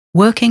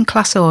Working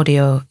Class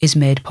Audio is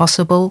made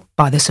possible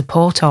by the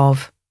support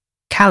of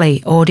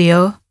Kali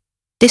Audio,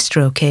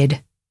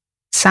 DistroKid,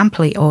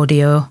 Sampley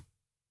Audio,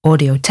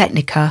 Audio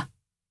Technica,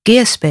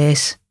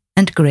 Gearspace,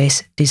 and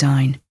Grace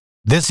Design.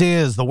 This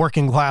is the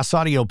Working Class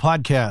Audio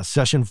Podcast,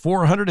 session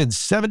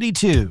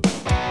 472.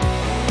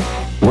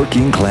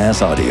 Working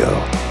Class Audio,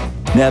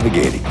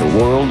 navigating the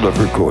world of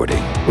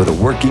recording with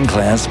a working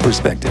class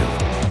perspective.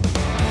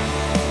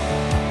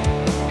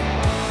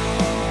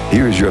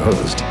 Here's your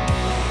host,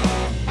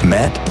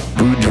 Matt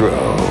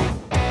Boudreau.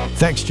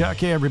 Thanks, Chuck.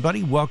 Hey,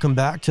 everybody. Welcome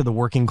back to the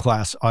Working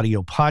Class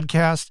Audio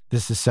Podcast.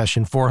 This is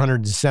session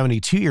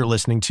 472 you're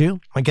listening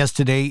to. My guest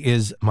today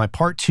is my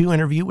part 2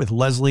 interview with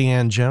Leslie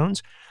Ann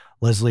Jones.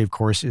 Leslie, of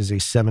course, is a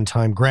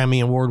 7-time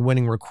Grammy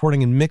Award-winning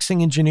recording and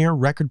mixing engineer,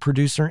 record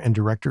producer, and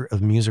director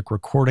of music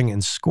recording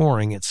and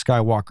scoring at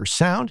Skywalker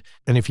Sound.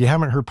 And if you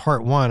haven't heard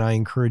part 1, I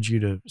encourage you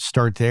to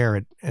start there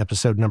at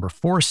episode number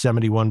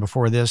 471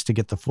 before this to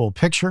get the full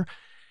picture.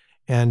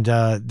 And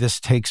this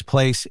takes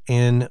place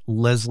in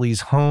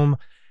Leslie's home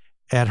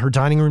at her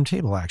dining room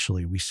table,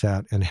 actually. We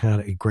sat and had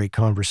a great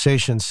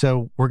conversation.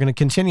 So we're going to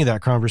continue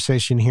that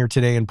conversation here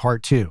today in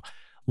part 2.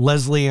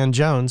 Leslie Ann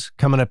Jones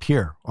coming up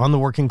here on the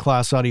Working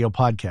Class Audio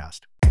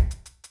Podcast.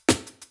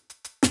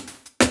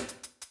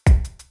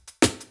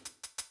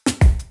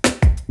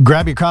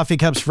 Grab your coffee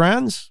cups,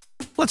 friends.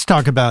 Let's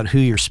talk about who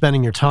you're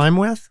spending your time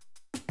with.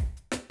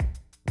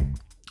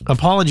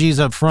 Apologies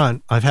up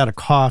front. I've had a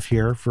cough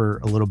here for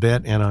a little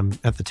bit and I'm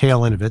at the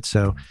tail end of it,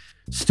 so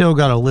still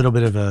got a little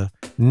bit of a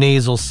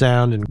nasal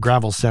sound and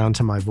gravel sound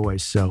to my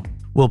voice, so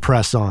we'll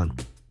press on.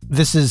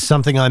 This is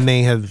something I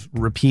may have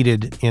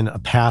repeated in a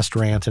past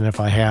rant, and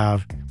if I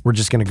have, we're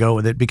just going to go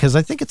with it because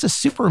I think it's a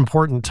super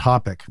important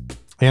topic.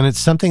 And it's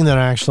something that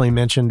I actually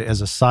mentioned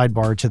as a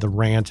sidebar to the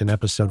rant in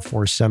episode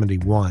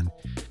 471.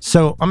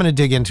 So I'm going to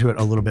dig into it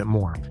a little bit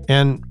more.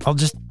 And I'll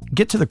just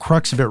get to the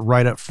crux of it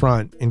right up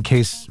front in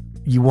case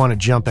you want to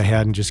jump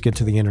ahead and just get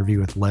to the interview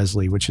with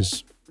Leslie, which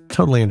is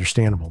totally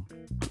understandable.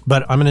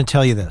 But I'm going to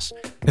tell you this.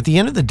 At the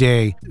end of the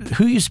day,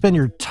 who you spend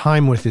your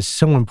time with is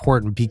so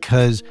important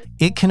because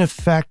it can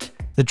affect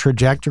the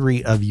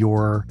trajectory of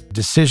your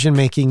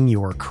decision-making,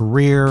 your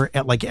career,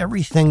 like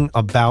everything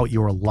about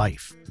your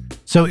life.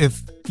 So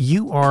if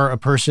you are a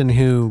person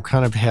who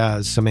kind of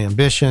has some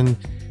ambition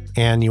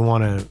and you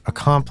want to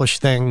accomplish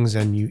things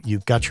and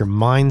you've got your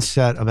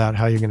mindset about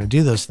how you're going to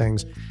do those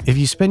things, if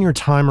you spend your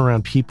time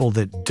around people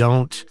that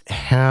don't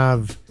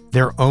have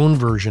their own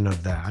version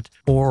of that,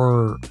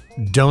 or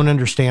don't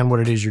understand what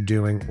it is you're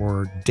doing,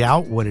 or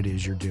doubt what it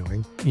is you're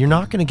doing, you're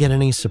not going to get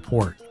any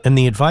support. And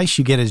the advice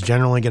you get is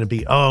generally going to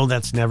be, oh,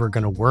 that's never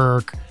going to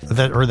work,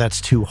 or that's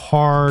too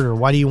hard, or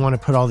why do you want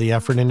to put all the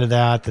effort into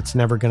that? That's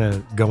never going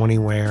to go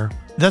anywhere.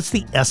 That's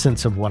the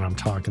essence of what I'm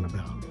talking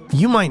about.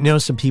 You might know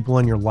some people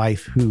in your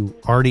life who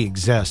already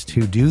exist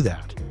who do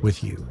that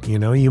with you. You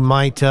know, you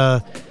might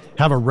have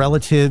a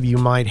relative, you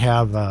might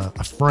have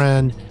a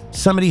friend,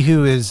 somebody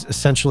who is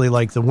essentially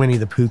like the Winnie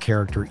the Pooh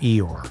character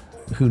Eeyore,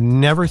 who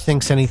never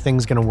thinks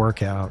anything's going to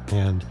work out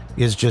and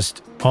is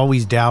just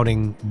always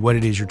doubting what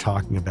it is you're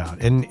talking about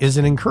and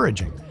isn't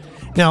encouraging.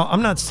 Now,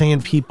 I'm not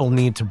saying people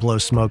need to blow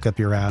smoke up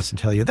your ass and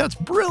tell you that's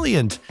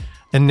brilliant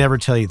and never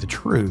tell you the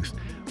truth.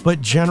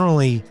 But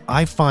generally,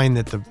 I find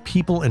that the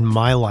people in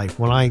my life,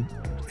 when I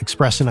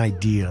express an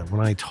idea,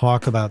 when I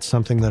talk about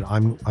something that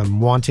I'm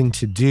wanting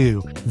to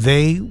do,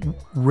 they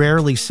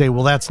rarely say,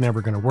 well, that's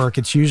never going to work.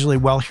 It's usually,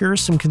 well, here are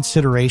some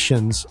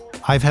considerations.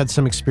 I've had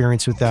some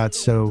experience with that,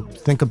 so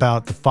think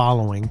about the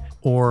following,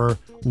 or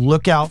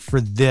look out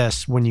for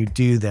this when you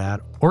do that,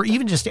 or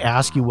even just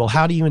ask you, well,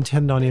 how do you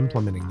intend on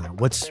implementing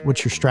that? What's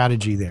your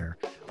strategy there?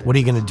 What are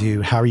you going to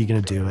do? How are you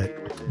going to do it?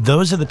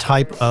 Those are the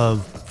type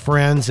of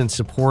friends and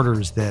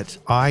supporters that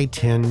I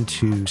tend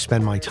to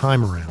spend my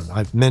time around.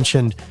 I've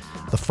mentioned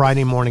the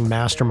Friday morning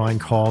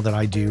mastermind call that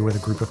I do with a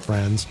group of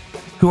friends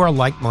who are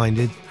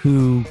like-minded,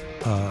 who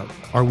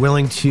are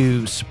willing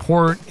to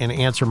support and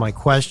answer my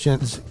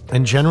questions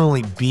and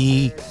generally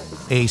be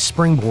a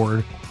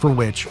springboard for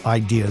which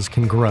ideas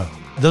can grow.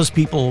 Those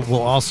people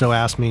will also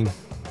ask me,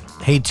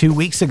 hey, 2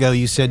 weeks ago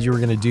you said you were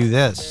going to do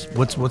this.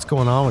 What's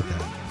going on with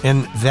that?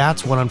 And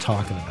that's what I'm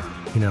talking about.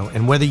 You know,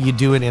 and whether you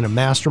do it in a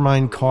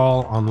mastermind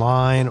call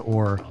online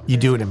or you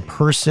do it in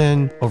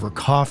person over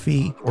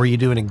coffee or you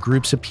do it in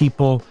groups of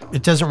people,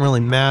 it doesn't really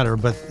matter.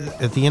 But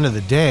at the end of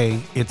the day,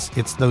 it's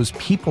those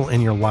people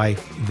in your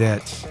life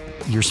that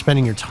you're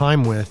spending your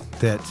time with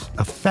that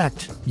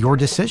affect your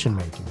decision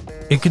making.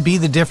 It could be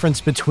the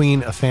difference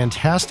between a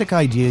fantastic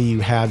idea you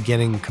have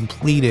getting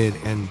completed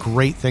and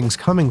great things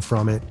coming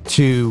from it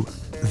to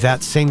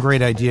that same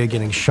great idea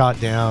getting shot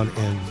down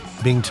and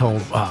being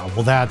told, oh,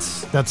 well,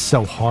 that's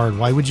so hard.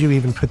 Why would you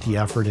even put the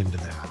effort into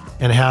that?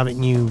 And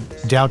having you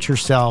doubt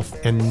yourself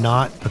and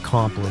not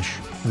accomplish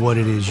what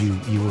it is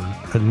you were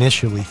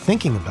initially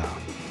thinking about.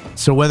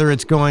 So whether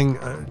it's going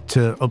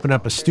to open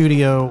up a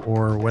studio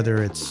or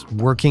whether it's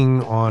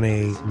working on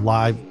a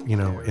live,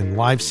 in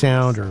live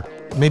sound or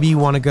Maybe you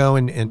want to go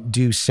and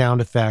do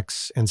sound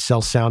effects and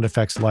sell sound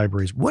effects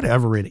libraries,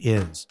 whatever it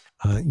is.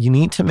 You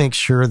need to make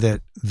sure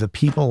that the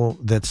people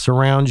that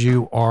surround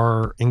you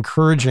are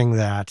encouraging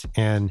that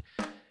and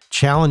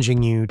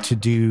challenging you to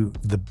do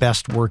the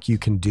best work you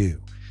can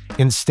do,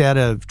 instead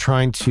of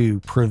trying to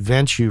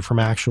prevent you from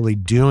actually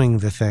doing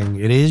the thing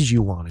it is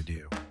you want to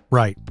do.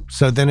 Right.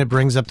 So then it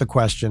brings up the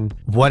question,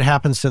 what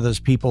happens to those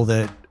people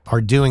that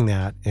are doing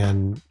that,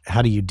 and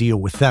how do you deal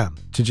with them?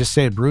 To just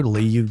say it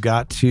brutally, you've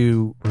got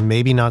to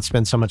maybe not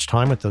spend so much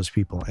time with those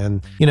people.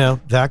 And,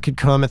 that could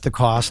come at the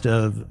cost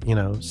of,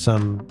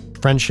 some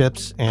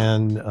friendships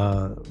and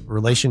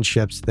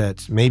relationships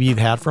that maybe you've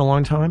had for a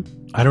long time.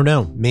 I don't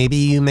know. Maybe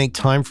you make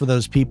time for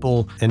those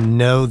people and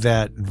know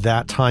that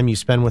that time you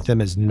spend with them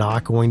is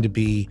not going to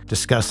be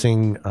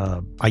discussing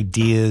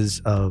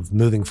ideas of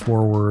moving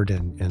forward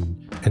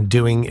and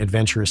doing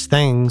adventurous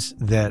things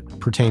that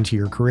pertain to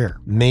your career.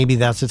 Maybe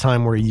that's a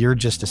time where you're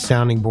just a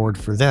sounding board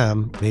for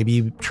them. Maybe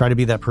you try to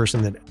be that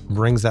person that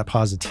brings that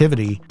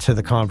positivity to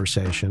the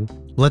conversation.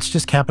 Let's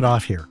just cap it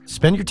off here.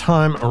 Spend your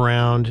time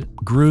around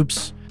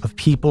groups of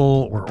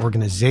people or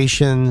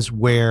organizations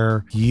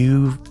where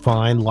you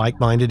find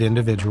like-minded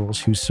individuals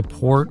who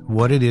support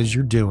what it is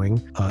you're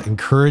doing,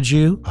 encourage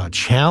you,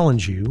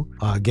 challenge you,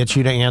 get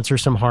you to answer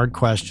some hard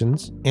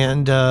questions,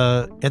 and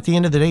at the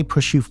end of the day,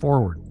 push you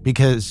forward.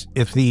 Because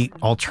if the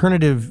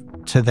alternative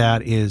to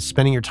that is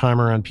spending your time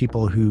around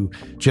people who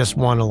just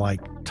want to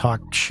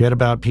talk shit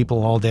about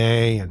people all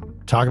day and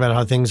talk about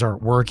how things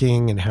aren't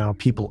working and how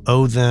people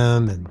owe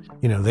them and,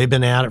 they've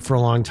been at it for a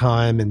long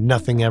time and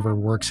nothing ever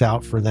works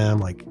out for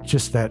them.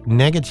 Just that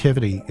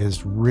negativity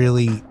is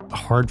really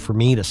hard for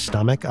me to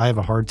stomach. I have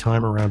a hard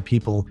time around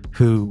people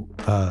who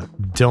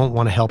don't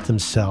want to help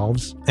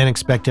themselves and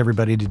expect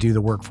everybody to do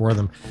the work for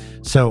them.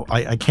 So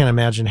I can't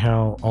imagine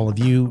how all of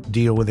you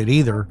deal with it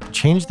either.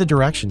 Change the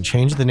direction,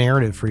 change the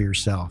narrative for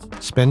yourself.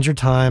 Spend your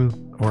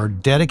time or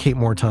dedicate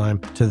more time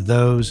to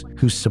those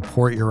who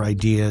support your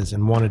ideas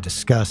and want to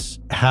discuss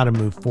how to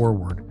move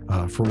forward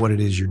for what it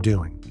is you're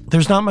doing.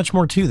 There's not much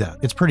more to that.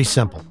 It's pretty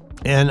simple.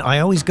 And I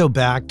always go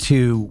back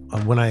to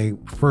when I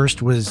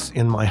first was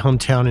in my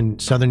hometown in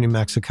southern New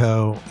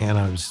Mexico, and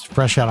I was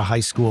fresh out of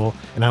high school,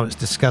 and I was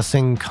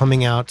discussing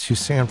coming out to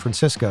San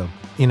Francisco,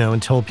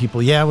 and told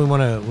people, yeah, we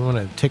want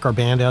to take our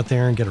band out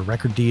there and get a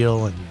record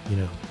deal and,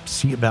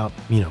 see about,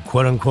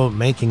 quote unquote,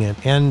 making it.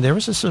 And there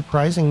was a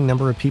surprising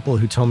number of people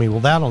who told me, well,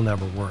 that'll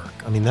never work.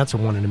 I mean, that's a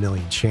 1 in a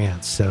million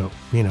chance. So,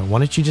 why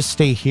don't you just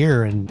stay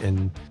here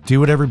and do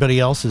what everybody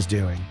else is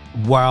doing?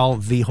 While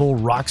the whole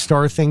rock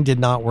star thing did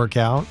not work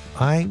out,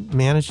 I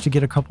managed to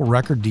get a couple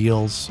record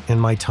deals in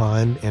my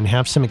time and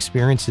have some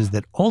experiences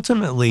that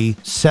ultimately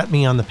set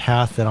me on the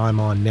path that I'm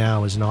on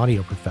now as an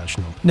audio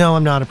professional. No,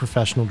 I'm not a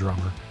professional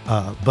drummer,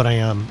 but I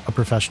am a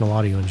professional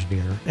audio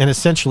engineer and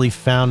essentially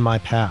found my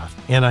path.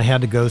 And I had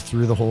to go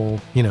through the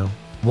whole,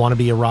 want to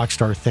be a rock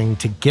star thing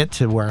to get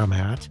to where I'm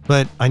at.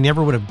 But I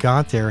never would have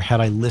got there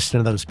had I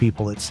listened to those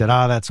people that said,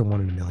 that's a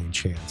 1 in a million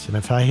chance. And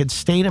if I had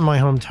stayed in my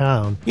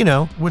hometown,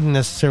 wouldn't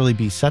necessarily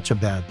be such a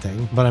bad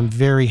thing. But I'm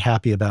very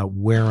happy about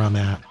where I'm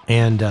at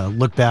and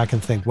look back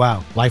and think,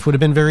 wow, life would have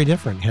been very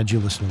different had you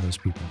listened to those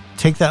people.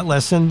 Take that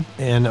lesson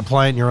and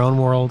apply it in your own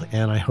world.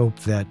 And I hope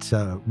that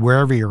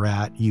wherever you're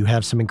at, you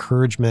have some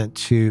encouragement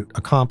to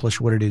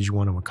accomplish what it is you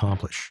want to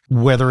accomplish,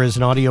 whether as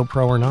an audio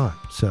pro or not.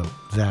 So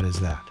that is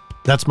that.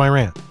 That's my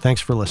rant. Thanks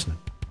for listening.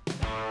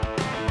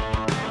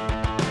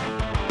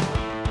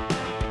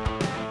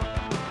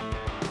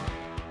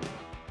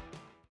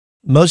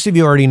 Most of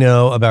you already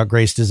know about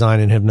Grace Design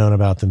and have known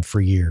about them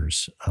for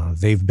years.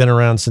 They've been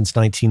around since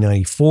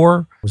 1994.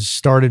 It was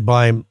started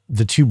by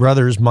the two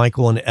brothers,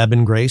 Michael and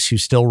Eben Grace, who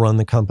still run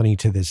the company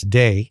to this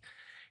day.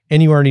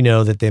 And you already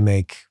know that they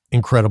make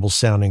incredible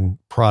sounding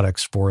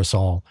products for us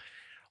all.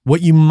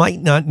 What you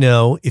might not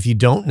know if you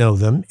don't know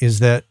them is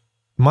that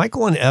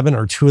Michael and Eben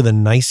are two of the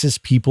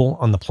nicest people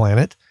on the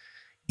planet,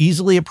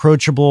 easily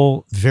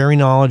approachable, very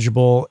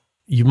knowledgeable.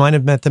 You might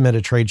have met them at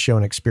a trade show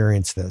and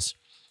experienced this.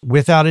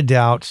 Without a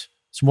doubt,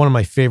 it's one of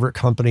my favorite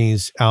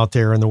companies out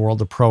there in the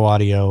world of pro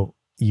audio.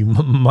 You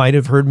might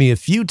have heard me a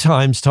few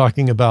times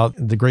talking about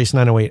the Grace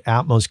 908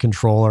 Atmos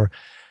controller.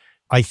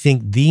 I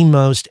think the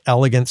most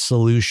elegant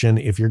solution,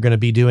 if you're going to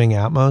be doing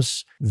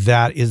Atmos,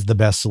 that is the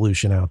best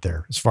solution out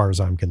there, as far as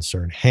I'm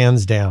concerned,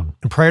 hands down.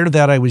 And prior to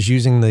that, I was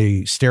using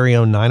the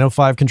Stereo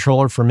 905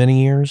 controller for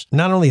many years.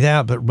 Not only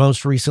that, but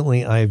most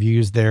recently, I have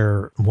used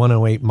their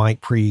 108 mic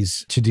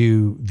pre's to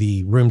do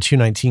the Room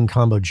 219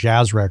 combo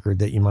jazz record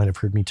that you might have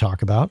heard me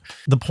talk about.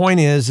 The point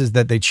is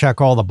that they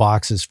check all the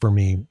boxes for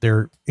me.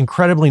 They're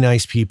incredibly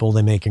nice people.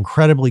 They make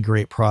incredibly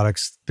great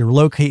products. They're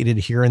located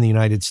here in the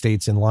United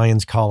States in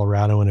Lyons,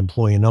 Colorado, and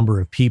employ a number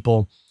of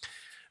people.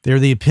 They're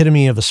the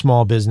epitome of a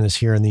small business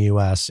here in the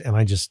US, and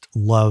I just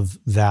love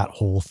that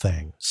whole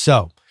thing.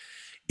 So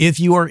if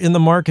you are in the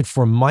market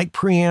for mic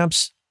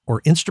preamps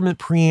or instrument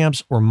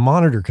preamps or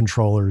monitor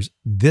controllers,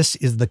 this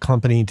is the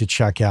company to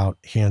check out,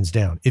 hands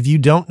down. If you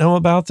don't know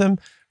about them,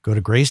 go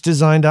to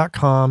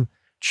gracedesign.com,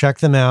 check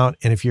them out.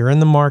 And if you're in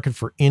the market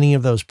for any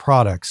of those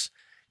products,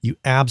 you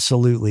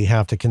absolutely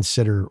have to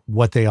consider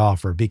what they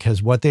offer,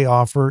 because what they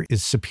offer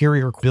is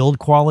superior build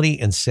quality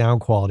and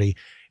sound quality.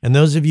 And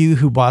those of you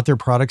who bought their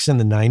products in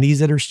the 90s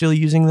that are still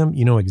using them,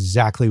 you know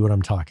exactly what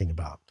I'm talking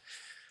about.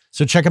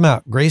 So check them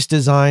out,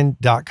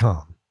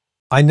 gracedesign.com.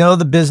 I know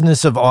the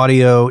business of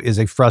audio is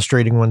a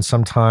frustrating one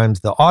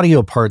sometimes. The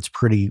audio part's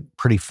pretty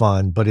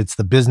fun, but it's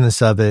the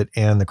business of it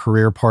and the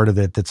career part of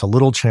it that's a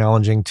little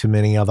challenging to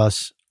many of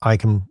us. I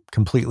can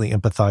completely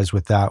empathize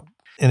with that.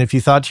 And if you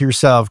thought to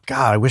yourself,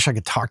 God, I wish I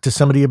could talk to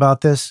somebody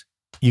about this,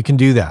 you can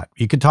do that.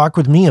 You could talk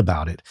with me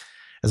about it.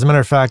 As a matter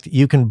of fact,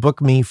 you can book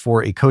me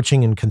for a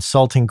coaching and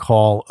consulting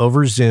call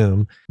over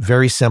Zoom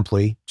very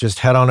simply. Just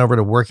head on over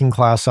to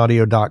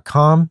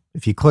workingclassaudio.com.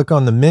 If you click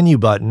on the menu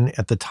button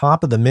at the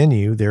top of the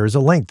menu, there is a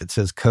link that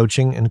says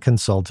Coaching and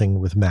Consulting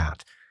with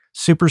Matt.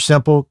 Super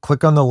simple.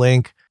 Click on the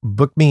link,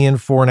 book me in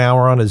for an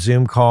hour on a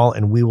Zoom call,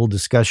 and we will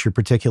discuss your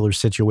particular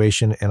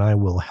situation, and I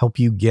will help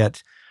you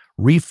get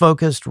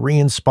refocused,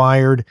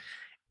 re-inspired,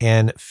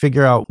 and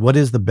figure out what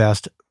is the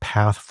best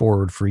path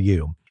forward for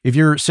you. If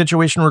your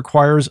situation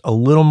requires a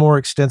little more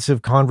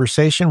extensive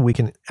conversation, we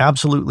can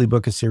absolutely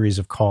book a series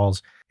of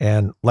calls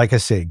and, like I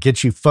say,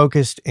 get you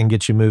focused and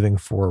get you moving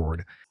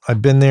forward.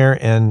 I've been there,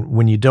 and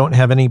when you don't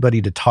have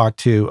anybody to talk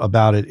to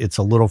about it, it's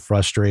a little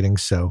frustrating.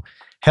 So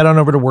head on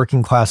over to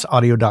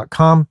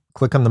workingclassaudio.com,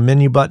 click on the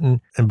menu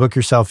button, and book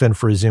yourself in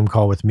for a Zoom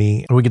call with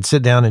me. And we can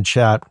sit down and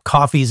chat,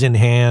 coffees in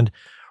hand,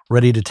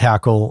 ready to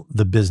tackle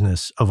the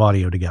business of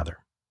audio together.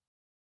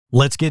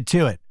 Let's get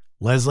to it.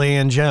 Leslie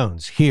Ann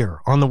Jones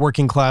here on the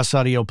Working Class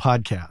Audio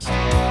Podcast.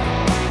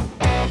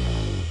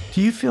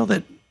 Do you feel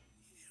that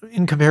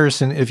in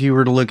comparison, if you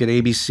were to look at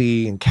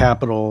ABC and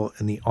Capitol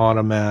and the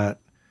Automat,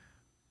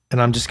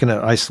 and I'm just going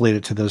to isolate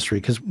it to those three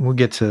because we'll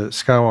get to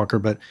Skywalker,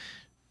 but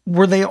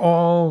were they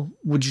all,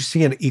 would you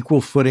see an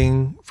equal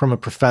footing from a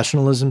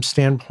professionalism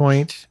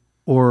standpoint?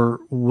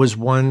 Or was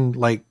one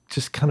like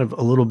just kind of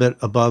a little bit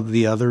above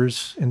the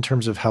others in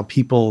terms of how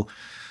people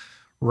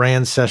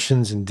ran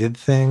sessions and did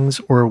things?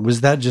 Or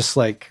was that just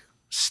like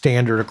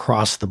standard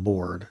across the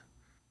board?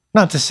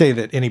 Not to say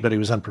that anybody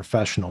was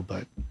unprofessional,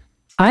 but...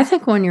 I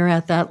think when you're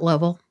at that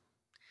level,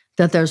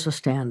 that there's a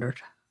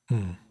standard.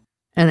 And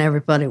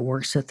everybody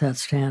works at that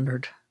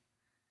standard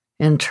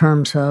in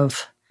terms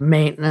of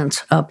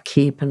maintenance,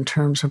 upkeep, in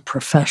terms of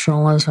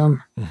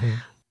professionalism,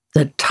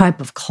 the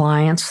type of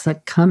clients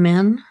that come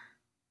in.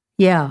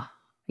 Yeah,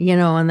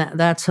 and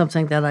that's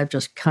something that I've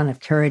just kind of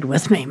carried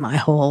with me my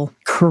whole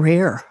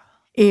career.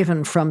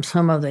 Even from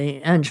some of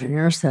the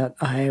engineers that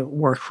I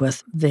worked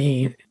with,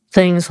 the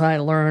things I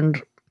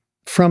learned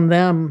from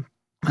them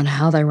and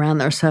how they ran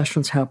their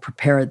sessions, how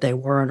prepared they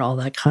were, and all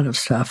that kind of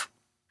stuff,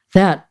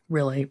 that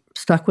really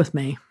stuck with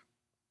me.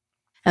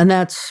 And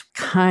that's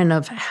kind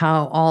of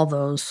how all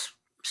those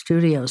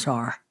studios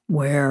are,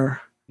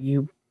 where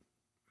you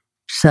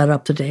set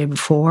up the day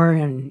before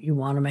and you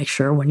want to make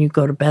sure when you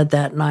go to bed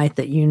that night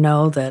that you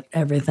know that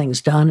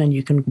everything's done and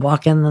you can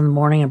walk in the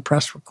morning and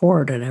press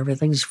record and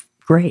everything's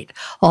great.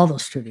 All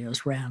those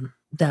studios ran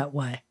that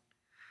way.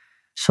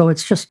 So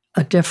it's just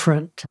a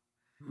different,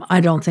 I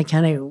don't think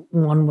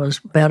anyone was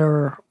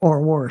better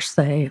or worse.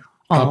 They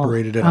all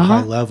operated at a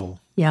high level.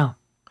 Yeah.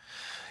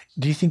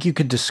 Do you think you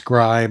could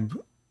describe,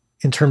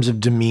 in terms of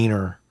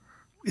demeanor,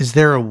 is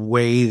there a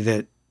way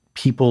that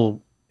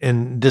people,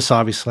 and this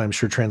obviously I'm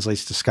sure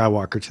translates to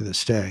Skywalker to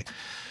this day,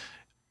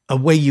 a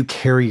way you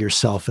carry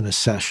yourself in a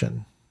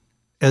session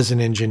as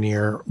an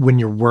engineer when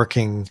you're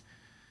working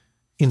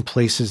in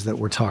places that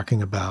we're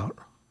talking about?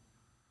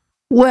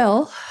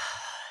 Well,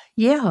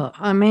 yeah,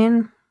 I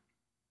mean,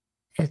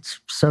 it's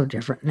so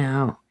different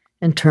now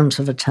in terms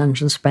of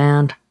attention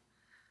span,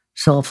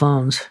 cell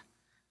phones,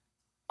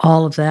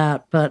 all of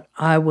that. But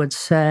I would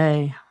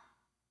say,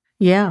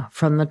 yeah,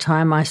 from the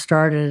time I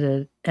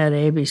started at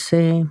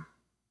ABC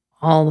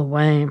all the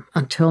way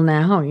until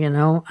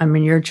now, I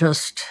mean, you're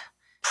just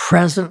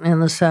present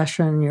in the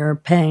session, you're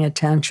paying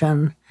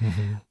attention,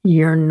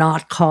 you're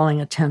not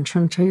calling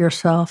attention to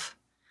yourself.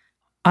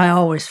 I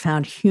always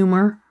found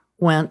humor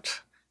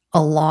went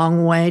a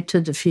long way to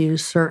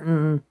diffuse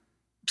certain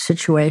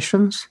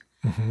situations.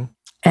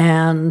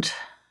 And,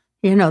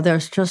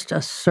 there's just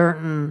a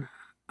certain,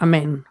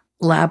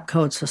 lab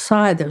coats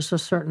aside, there's a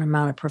certain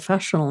amount of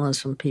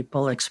professionalism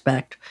people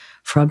expect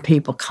from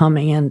people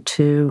coming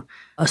into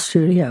a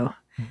studio.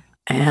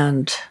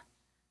 And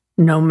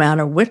no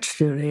matter which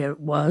studio it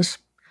was,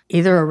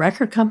 either a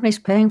record company's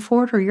paying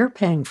for it or you're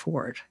paying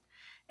for it.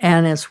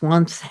 And it's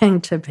one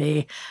thing to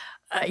be,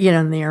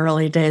 in the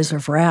early days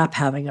of rap,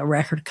 having a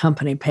record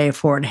company pay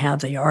for it and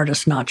have the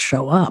artist not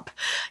show up.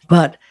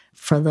 But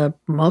for the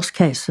most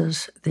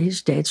cases,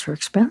 these dates are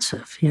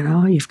expensive.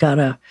 You've got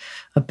a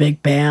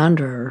big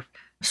band or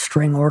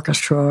string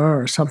orchestra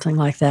or something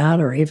like that,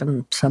 or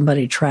even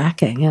somebody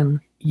tracking. And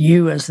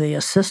you as the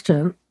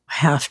assistant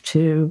have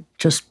to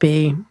just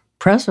be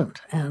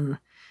present and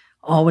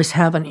always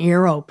have an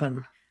ear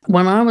open.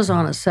 When I was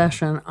on a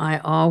session, I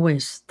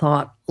always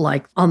thought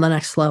like on the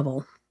next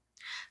level.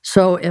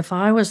 So if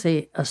I was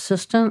the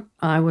assistant,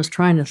 I was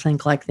trying to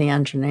think like the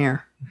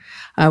engineer.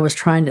 I was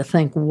trying to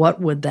think, what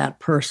would that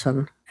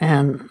person,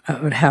 and I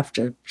would have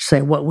to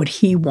say, what would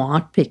he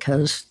want?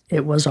 Because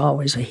it was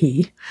always a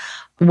he.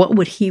 What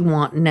would he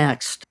want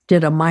next?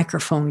 Did a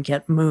microphone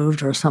get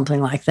moved or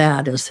something like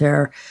that?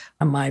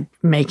 Am I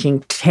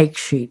making take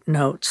sheet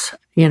notes?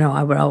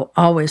 I would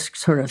always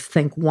sort of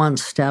think one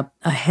step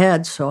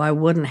ahead so I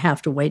wouldn't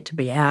have to wait to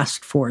be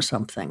asked for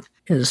something.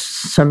 Is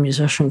some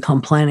musician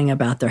complaining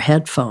about their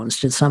headphones?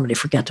 Did somebody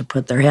forget to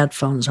put their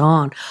headphones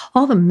on?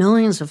 All the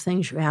millions of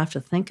things you have to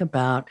think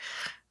about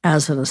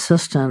as an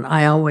assistant,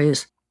 I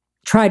always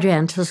tried to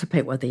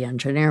anticipate what the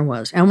engineer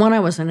was. And when I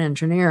was an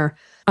engineer,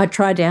 I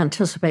tried to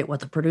anticipate what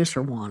the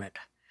producer wanted.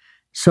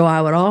 So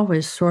I would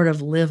always sort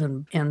of live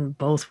in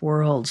both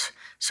worlds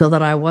so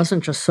that I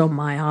wasn't just so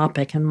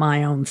myopic in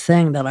my own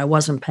thing that I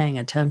wasn't paying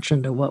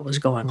attention to what was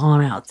going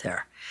on out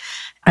there.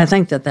 I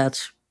think that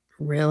that's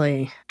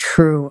really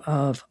true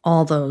of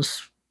all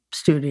those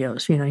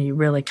studios. You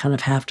really kind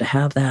of have to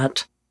have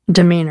that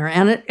demeanor.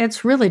 And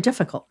it's really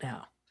difficult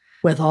now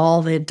with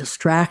all the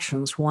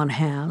distractions one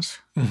has.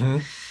 Mm-hmm.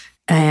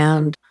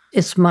 And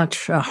it's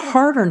much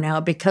harder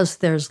now because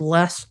there's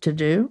less to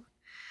do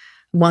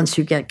once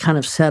you get kind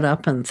of set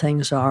up and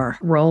things are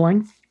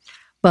rolling.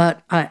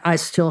 But I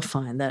still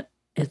find that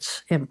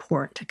it's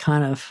important to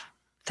kind of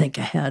think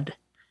ahead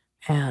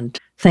and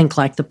think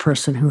like the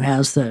person who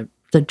has the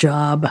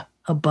job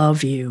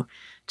above you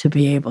to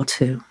be able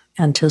to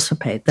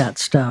anticipate that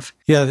stuff.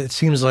 Yeah, it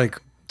seems like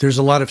there's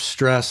a lot of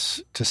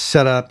stress to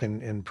set up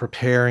and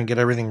prepare and get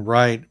everything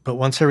right. But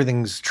once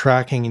everything's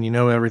tracking and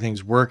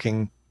everything's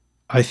working,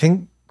 I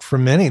think for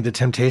many, the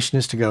temptation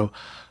is to go,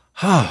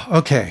 oh,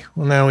 okay,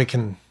 well, now we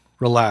can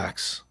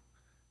relax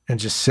and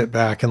just sit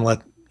back and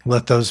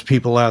let those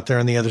people out there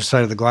on the other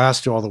side of the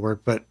glass do all the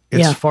work. But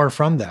it's far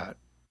from that.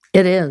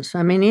 It is.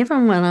 I mean,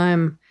 even when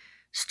I'm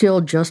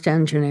still just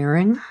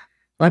engineering,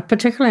 like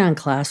particularly on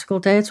classical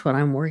dates, when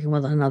I'm working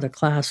with another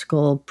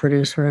classical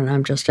producer and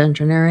I'm just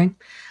engineering,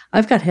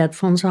 I've got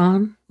headphones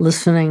on,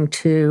 listening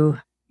to,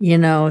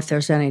 if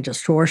there's any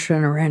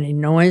distortion or any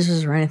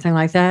noises or anything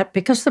like that,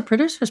 because the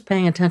producer's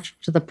paying attention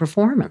to the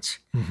performance.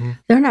 Mm-hmm.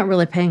 They're not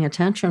really paying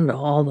attention to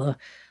all the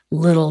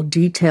little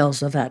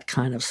details of that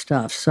kind of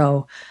stuff.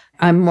 So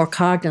I'm more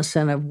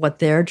cognizant of what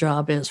their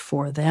job is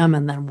for them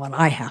and then what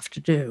I have to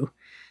do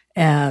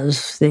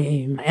as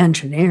the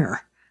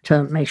engineer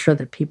to make sure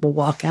that people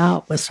walk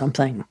out with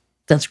something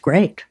that's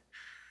great.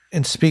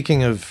 And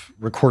speaking of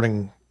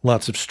recording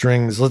lots of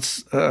strings,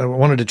 I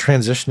wanted to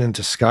transition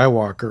into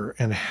Skywalker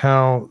and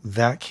how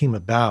that came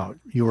about.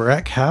 You were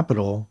at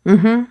Capitol.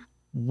 Mm-hmm.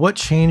 What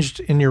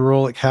changed in your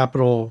role at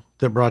Capitol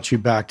that brought you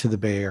back to the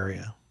Bay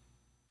Area?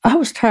 I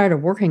was tired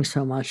of working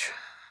so much.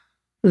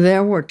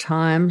 There were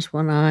times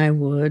when I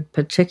would,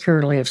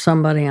 particularly if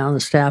somebody on the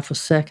staff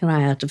was sick and I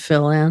had to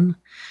fill in,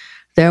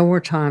 there were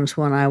times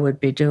when I would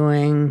be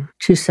doing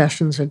 2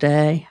 sessions a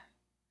day.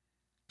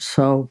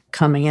 So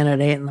coming in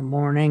at 8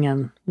 a.m.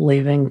 and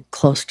leaving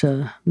close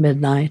to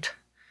midnight,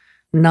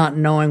 not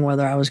knowing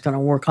whether I was going to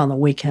work on the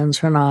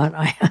weekends or not.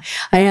 I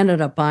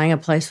ended up buying a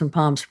place in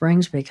Palm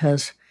Springs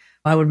because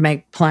I would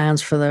make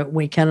plans for the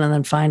weekend and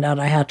then find out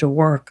I had to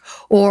work.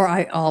 Or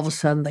all of a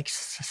sudden the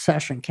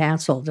session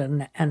canceled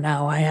and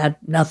now I had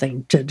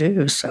nothing to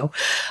do. So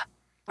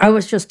I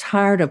was just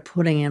tired of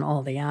putting in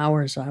all the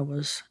hours I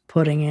was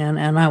putting in,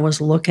 and I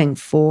was looking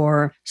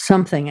for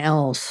something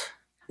else.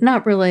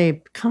 Not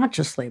really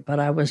consciously, but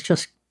I was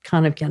just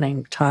kind of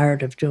getting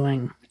tired of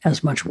doing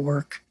as much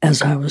work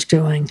as I was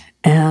doing.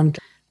 And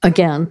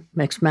again,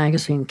 Mix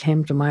Magazine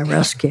came to my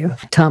rescue.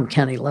 Tom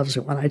Kenny loves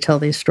it when I tell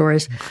these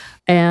stories.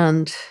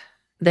 And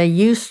they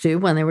used to,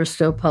 when they were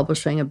still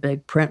publishing a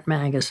big print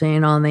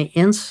magazine, on the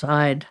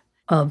inside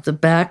of the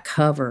back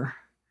cover,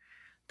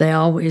 they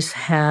always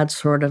had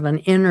sort of an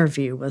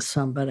interview with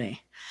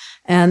somebody.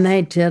 And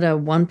they did a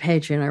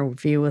 1-page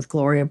interview with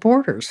Gloria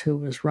Borders, who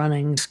was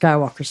running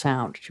Skywalker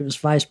Sound. She was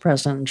vice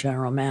president and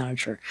general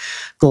manager.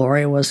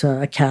 Gloria was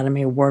an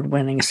Academy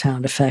Award-winning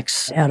sound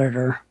effects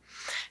editor.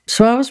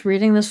 So I was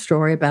reading this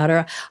story about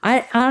her. I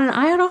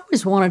had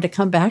always wanted to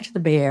come back to the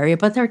Bay Area,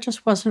 but there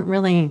just wasn't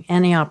really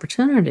any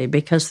opportunity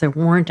because there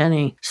weren't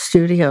any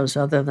studios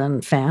other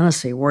than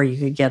Fantasy where you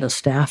could get a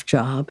staff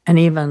job. And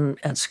even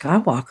at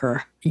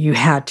Skywalker, you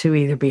had to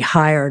either be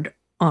hired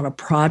on a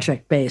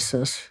project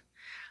basis.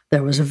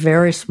 There was a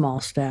very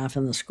small staff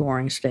in the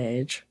scoring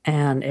stage,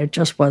 and it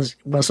just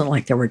wasn't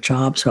like there were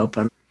jobs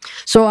open.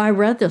 So I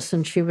read this,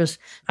 and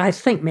I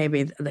think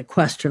maybe the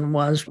question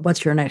was,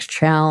 what's your next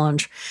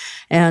challenge?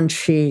 And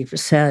she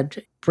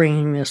said,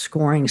 bringing the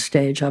scoring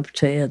stage up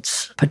to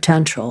its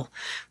potential.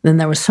 Then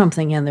there was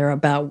something in there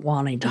about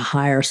wanting to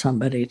hire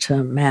somebody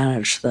to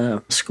manage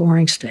the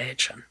scoring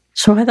stage.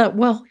 So I thought,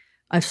 well,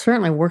 I've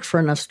certainly worked for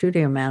enough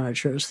studio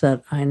managers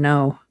that I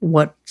know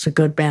what's a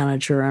good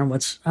manager and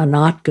what's a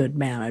not good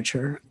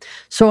manager.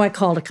 So I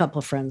called a couple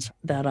of friends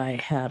that I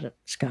had at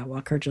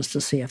Skywalker just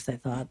to see if they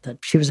thought that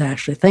she was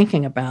actually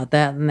thinking about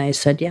that. And they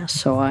said yes.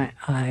 So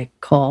I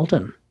called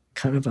and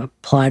kind of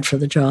applied for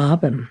the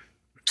job and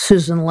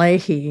Susan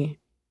Leahy,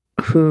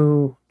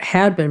 who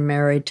had been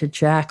married to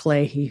Jack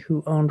Leahy,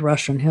 who owned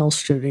Russian Hill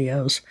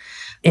Studios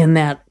in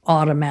that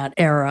Automat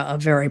era, a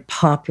very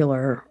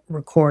popular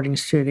recording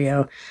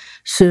studio.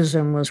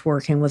 Susan was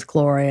working with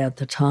Gloria at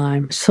the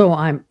time. So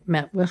I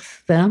met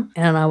with them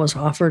and I was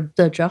offered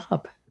the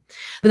job.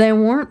 They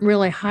weren't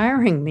really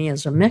hiring me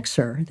as a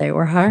mixer. They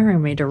were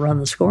hiring me to run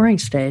the scoring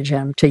stage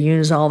and to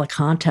use all the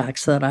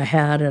contacts that I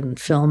had in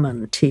film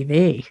and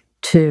TV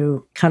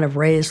to kind of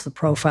raise the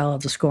profile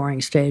of the scoring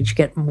stage,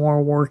 get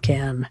more work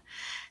in,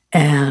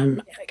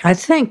 and I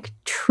think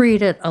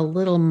treat it a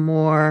little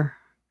more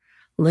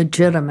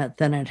legitimate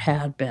than it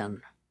had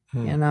been,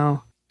 you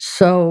know?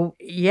 So,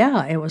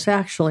 yeah, it was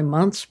actually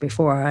months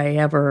before I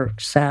ever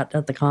sat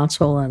at the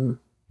console and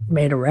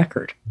made a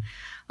record.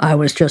 I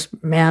was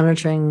just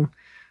managing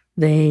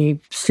the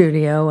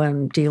studio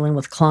and dealing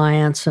with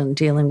clients and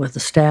dealing with the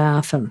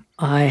staff. And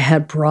I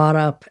had brought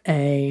up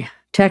a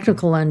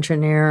technical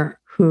engineer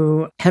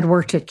who had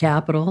worked at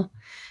Capitol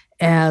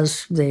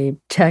as the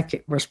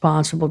tech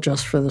responsible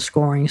just for the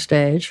scoring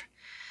stage.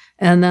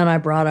 And then I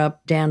brought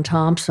up Dan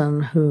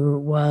Thompson, who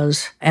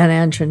was an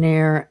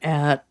engineer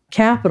at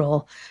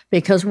Capitol,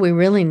 because we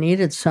really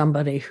needed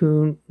somebody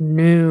who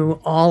knew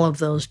all of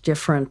those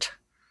different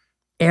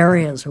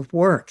areas of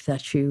work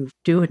that you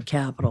do at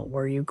Capitol,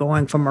 where you're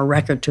going from a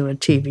record to a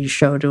TV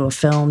show to a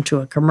film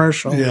to a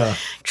commercial,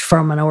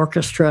 from an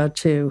orchestra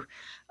to,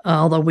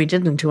 although we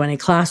didn't do any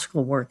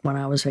classical work when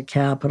I was at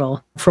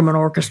Capitol, from an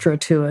orchestra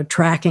to a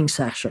tracking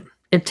session.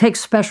 It takes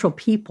special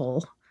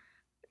people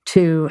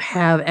to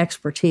have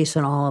expertise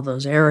in all of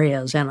those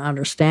areas and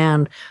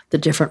understand the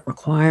different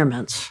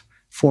requirements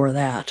for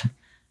that.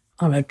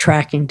 On a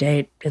tracking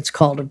date, it's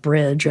called a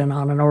bridge, and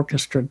on an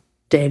orchestra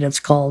date, it's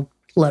called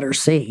letter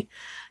C.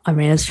 I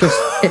mean, it's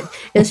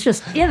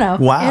just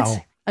Wow.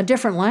 It's a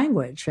different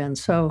language. And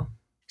so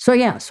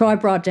I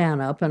brought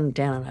Dan up, and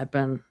Dan and I have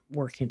been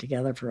working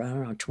together for,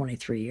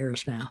 23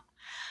 years now,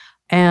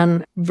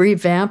 and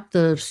revamped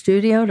the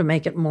studio to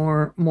make it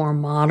more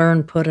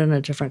modern, put in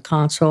a different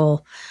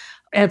console.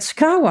 At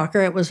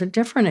Skywalker, it was a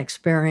different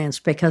experience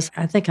because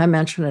I think I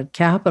mentioned at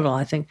Capitol,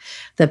 I think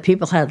that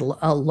people had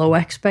a low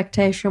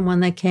expectation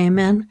when they came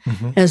in,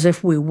 as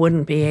if we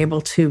wouldn't be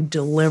able to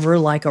deliver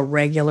like a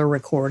regular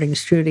recording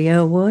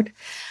studio would.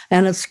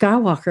 And at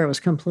Skywalker, it was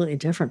completely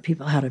different.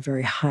 People had a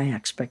very high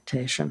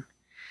expectation.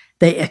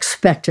 They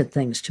expected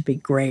things to be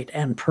great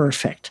and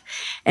perfect,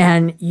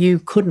 and you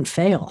couldn't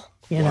fail.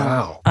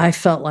 Wow. I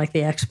felt like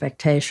the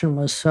expectation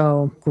was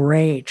so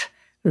great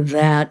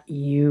that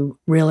you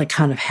really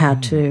kind of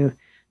had to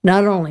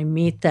not only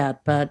meet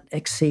that, but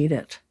exceed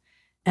it.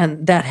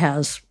 And that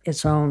has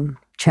its own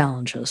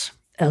challenges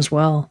as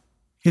well.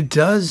 It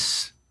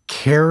does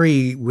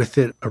carry with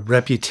it a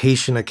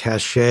reputation, a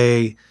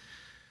cachet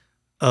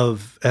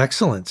of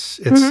excellence.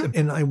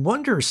 And I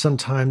wonder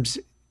sometimes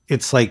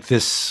it's like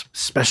this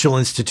special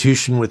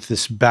institution with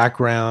this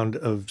background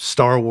of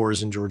Star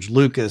Wars and George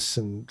Lucas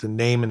and the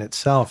name in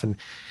itself. And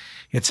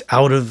it's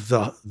out of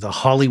the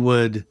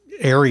Hollywood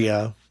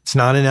area. It's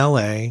not in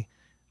LA,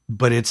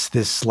 but it's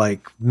this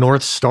like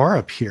North Star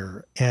up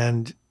here.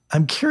 And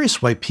I'm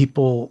curious why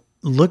people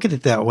look at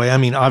it that way. I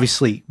mean,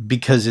 obviously,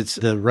 because it's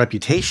the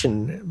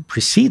reputation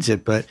precedes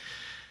it, but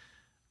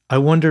I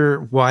wonder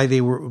why they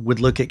would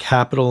look at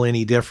Capitol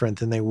any different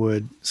than they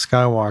would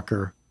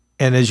Skywalker.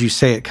 And as you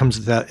say, it comes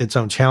with its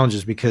own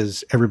challenges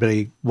because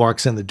everybody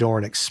walks in the door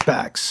and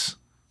expects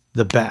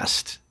the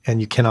best, and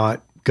you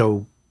cannot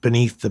go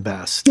beneath the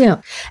best.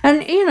 Yeah.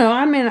 And,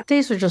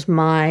 these are just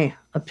my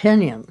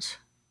opinions,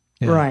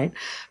 right?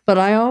 But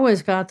I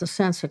always got the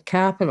sense at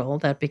Capitol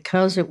that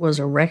because it was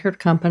a record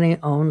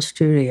company-owned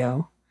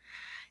studio,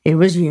 it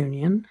was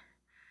union.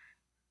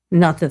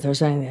 Not that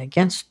there's anything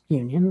against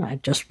union. I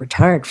just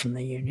retired from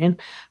the union.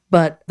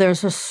 But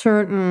there's a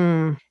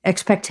certain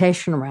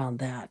expectation around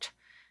that.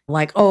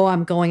 Like, oh,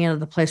 I'm going into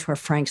the place where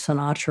Frank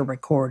Sinatra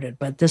recorded,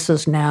 but this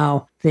is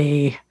now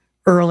the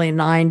early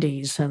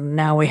 90s, and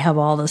now we have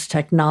all this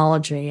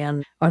technology,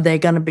 and are they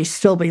going to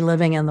still be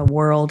living in the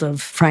world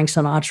of Frank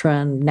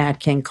Sinatra and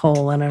Nat King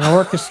Cole and an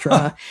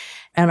orchestra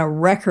and a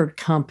record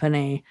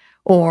company,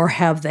 or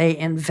have they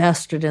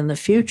invested in the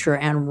future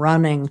and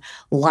running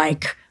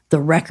like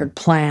the Record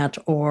Plant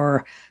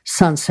or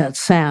Sunset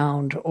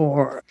Sound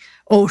or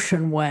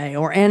Ocean Way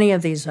or any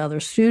of these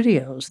other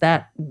studios?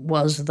 That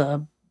was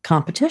the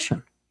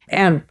competition.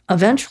 And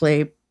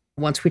eventually,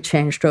 once we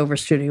changed over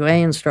Studio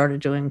A and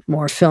started doing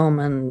more film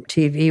and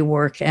TV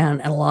work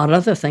and a lot of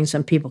other things,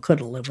 and people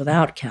couldn't live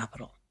without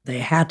Capitol. They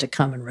had to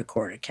come and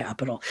record at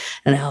Capitol.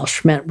 And Al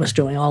Schmidt was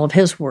doing all of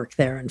his work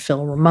there, and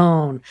Phil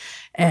Ramone,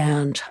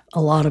 and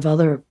a lot of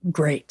other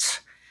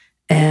greats.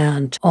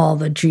 And all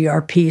the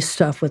GRP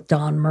stuff with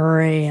Don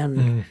Murray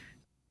and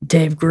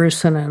Dave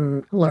Grusin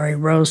and Larry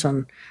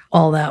Rosen,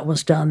 all that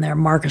was done there.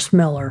 Marcus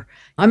Miller.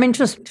 I mean,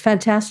 just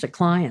fantastic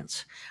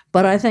clients.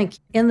 But I think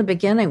in the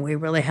beginning, we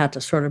really had to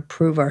sort of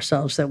prove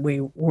ourselves that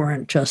we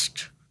weren't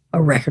just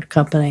a record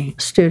company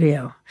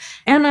studio.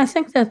 And I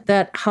think that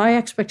that high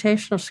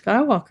expectation of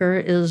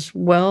Skywalker is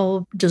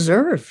well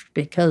deserved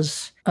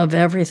because of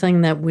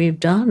everything that we've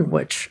done,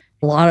 which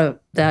a lot of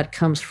that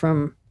comes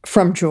from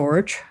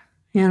George,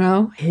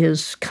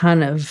 his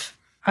kind of,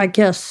 I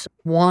guess,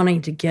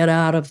 wanting to get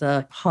out of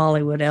the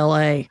Hollywood,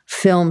 LA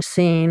film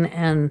scene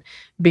and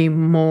be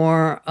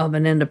more of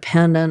an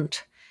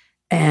independent.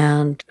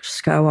 And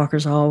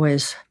Skywalker's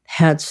always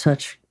had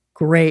such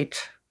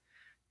great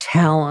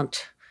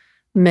talent,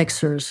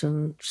 mixers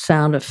and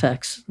sound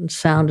effects and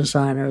sound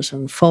designers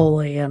and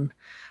Foley and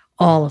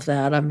all of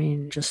that. I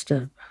mean, just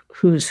a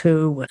who's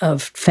who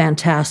of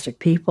fantastic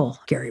people.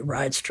 Gary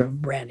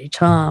Rydstrom, Randy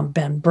Tom,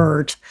 Ben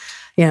Burt,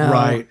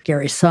 Right.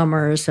 Gary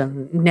Summers,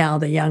 and now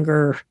the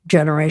younger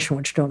generation,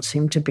 which don't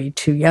seem to be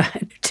too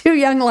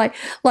young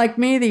like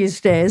me these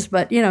days.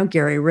 But,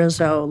 Gary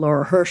Rizzo,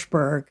 Laura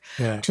Hirschberg,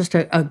 just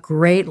a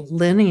great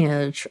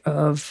lineage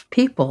of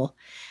people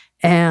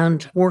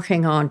and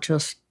working on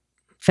just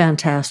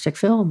fantastic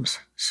films.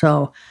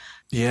 So,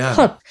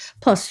 Yeah.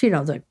 plus,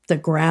 the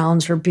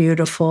grounds are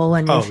beautiful,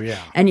 and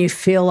and you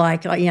feel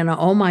like,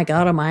 oh my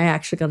God, am I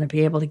actually going to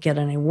be able to get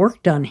any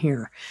work done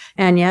here?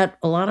 And yet,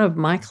 a lot of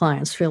my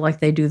clients feel like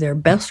they do their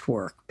best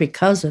work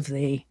because of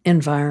the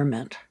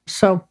environment.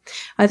 So,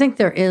 I think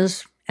there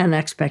is an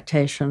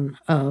expectation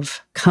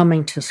of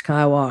coming to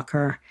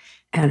Skywalker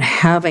and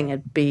having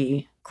it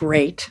be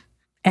great,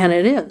 and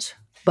it is.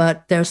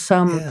 But there's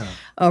some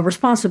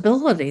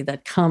responsibility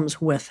that comes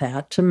with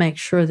that to make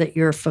sure that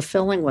you're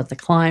fulfilling what the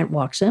client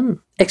walks in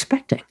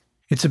expecting.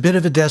 It's a bit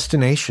of a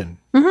destination.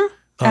 Mm-hmm.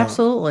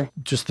 Absolutely.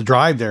 Just the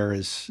drive there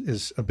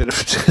is a bit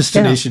of a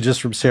destination just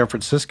from San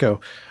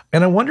Francisco.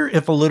 And I wonder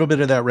if a little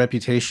bit of that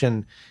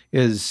reputation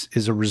is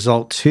a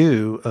result,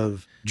 too,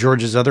 of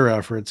George's other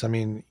efforts. I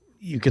mean,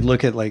 you could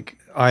look at like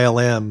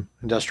ILM,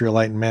 Industrial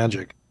Light and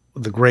Magic,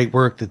 the great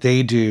work that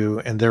they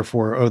do, and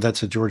therefore,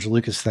 that's a George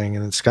Lucas thing.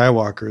 And then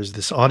Skywalker is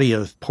this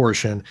audio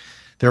portion.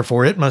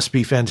 Therefore, it must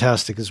be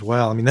fantastic as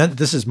well. I mean,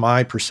 this is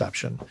my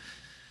perception.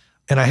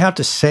 And I have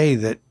to say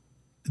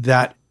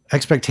that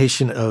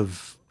expectation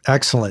of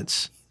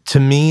excellence, to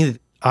me,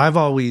 I've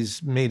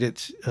always made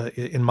it,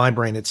 in my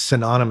brain, it's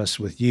synonymous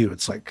with you.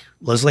 It's like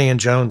Leslie Ann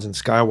Jones and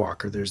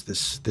Skywalker. There's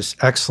this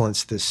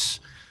excellence, this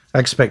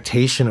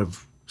expectation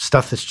of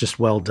stuff that's just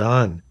well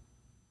done.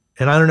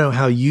 And I don't know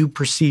how you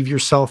perceive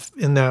yourself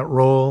in that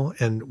role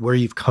and where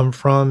you've come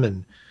from.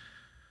 And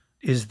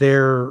is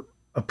there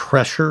a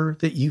pressure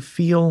that you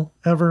feel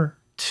ever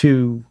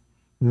to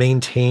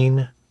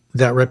maintain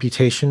that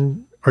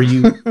reputation? Are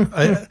you,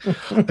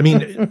 I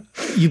mean,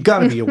 you've got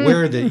to be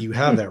aware that you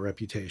have that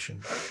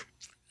reputation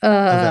of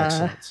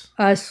excellence.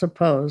 I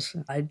suppose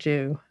I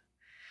do.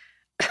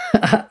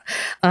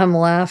 I'm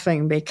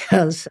laughing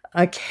because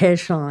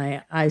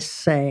occasionally I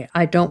say,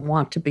 I don't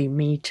want to be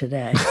me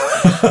today.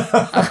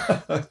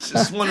 I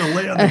just want to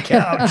lay on the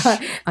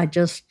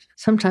couch.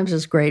 Sometimes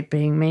it's great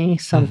being me.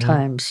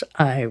 Sometimes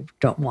I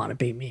don't want to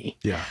be me.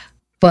 Yeah.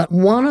 But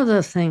one of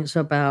the things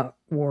about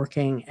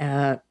working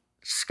at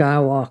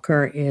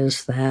Skywalker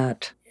is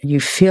that you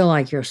feel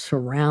like you're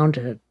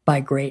surrounded by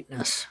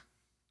greatness.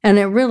 And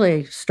it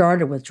really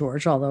started with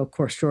George, although, of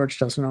course, George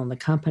doesn't own the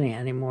company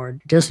anymore.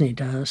 Disney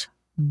does.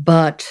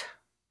 But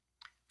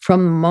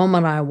from the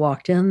moment I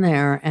walked in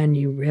there and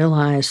you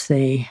realize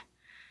the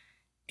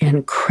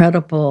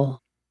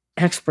incredible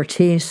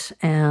expertise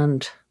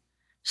and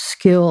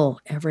skill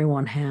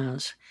everyone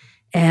has,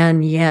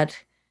 and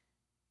yet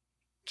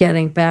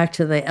getting back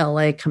to the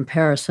LA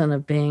comparison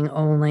of being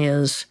only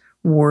as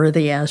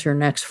worthy as your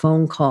next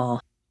phone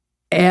call,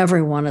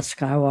 everyone at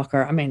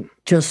Skywalker, I mean,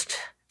 just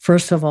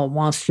first of all,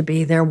 wants to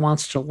be there,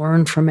 wants to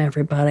learn from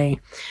everybody.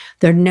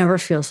 There never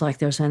feels like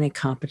there's any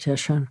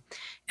competition.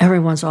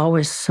 Everyone's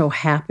always so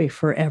happy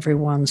for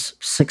everyone's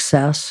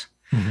success.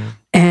 Mm-hmm.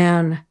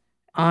 And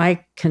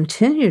I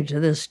continue to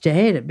this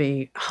day to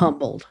be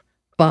humbled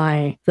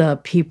by the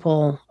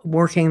people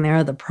working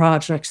there, the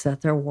projects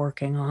that they're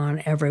working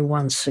on,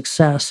 everyone's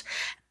success.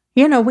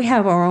 We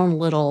have our own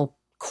little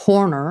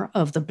corner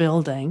of the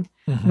building.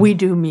 Mm-hmm. We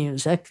do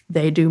music,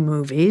 they do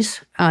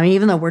movies.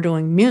 Even though we're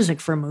doing music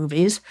for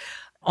movies,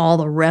 all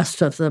the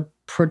rest of the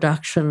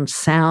production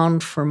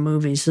sound for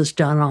movies is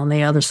done on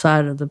the other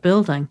side of the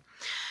building.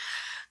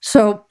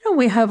 So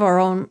we have our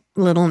own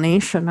little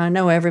niche, and I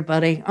know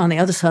everybody on the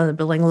other side of the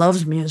building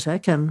loves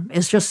music and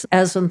is just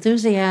as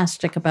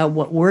enthusiastic about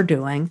what we're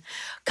doing.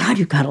 God,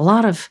 you've got a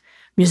lot of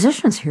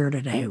musicians here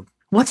today.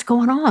 What's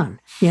going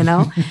on?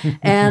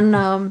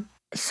 And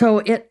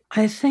so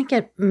I think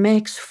it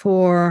makes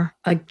for,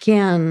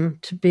 again,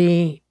 to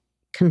be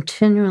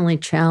continually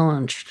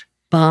challenged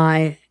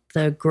by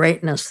the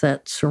greatness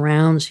that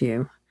surrounds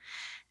you.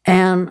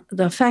 And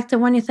the fact that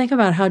when you think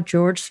about how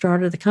George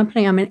started the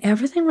company, I mean,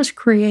 everything was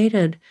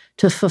created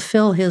to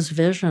fulfill his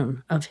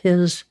vision of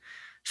his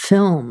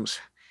films.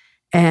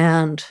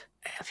 And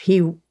if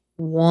he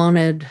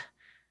wanted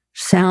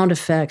sound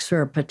effects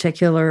or a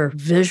particular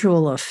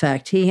visual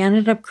effect, he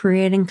ended up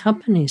creating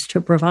companies to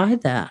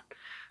provide that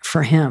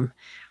for him.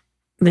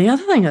 The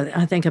other thing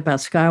I think about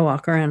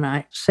Skywalker, and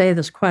I say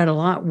this quite a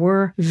lot,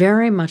 we're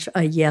very much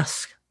a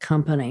yes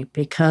company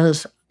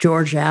because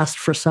George asked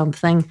for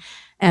something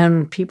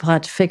and people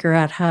had to figure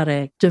out how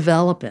to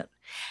develop it.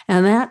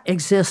 And that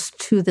exists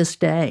to this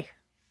day,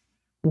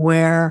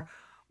 where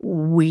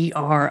we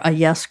are a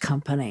yes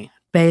company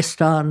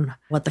based on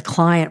what the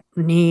client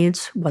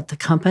needs, what the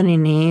company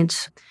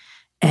needs.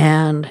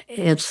 And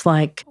it's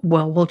like,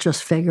 well, we'll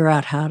just figure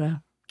out how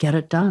to get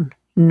it done.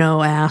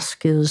 No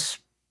ask is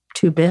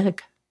too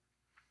big.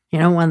 You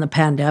know, when the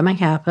pandemic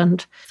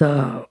happened,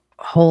 the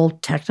whole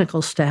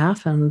technical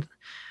staff and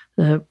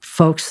the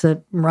folks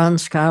that run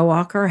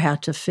Skywalker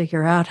had to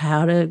figure out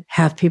how to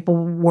have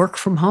people work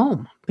from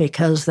home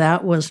because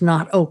that was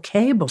not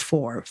okay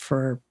before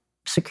for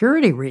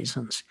security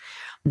reasons.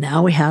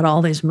 Now we had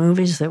all these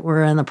movies that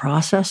were in the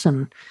process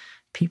and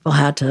people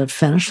had to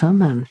finish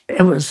them, and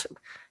it was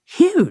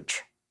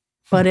huge,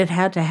 but it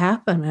had to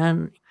happen.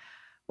 And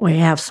we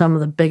have some of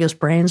the biggest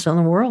brains in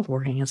the world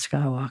working at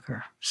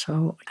Skywalker.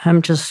 So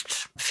I'm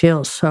just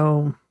feel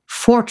so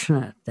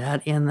fortunate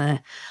that in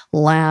the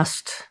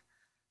last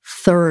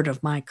third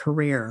of my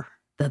career,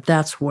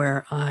 that's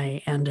where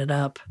I ended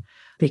up,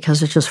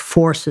 because it just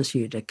forces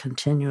you to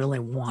continually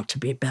want to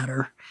be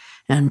better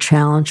and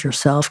challenge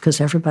yourself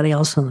because everybody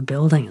else in the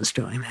building is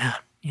doing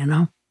that, you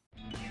know?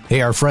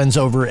 Hey, our friends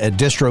over at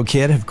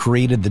DistroKid have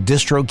created the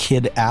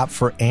DistroKid app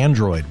for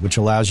Android, which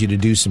allows you to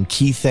do some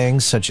key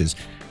things such as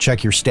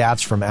check your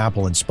stats from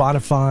Apple and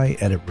Spotify,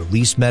 edit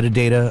release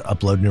metadata,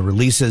 upload new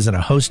releases, and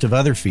a host of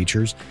other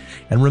features.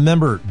 And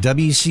remember,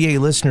 WCA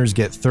listeners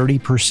get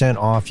 30%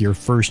 off your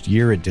first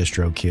year at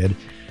DistroKid.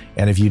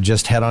 And if you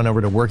just head on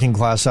over to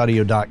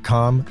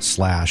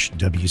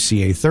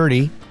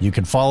workingclassaudio.com/WCA30, you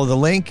can follow the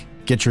link,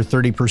 get your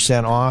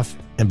 30% off,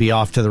 and be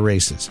off to the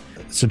races.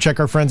 So check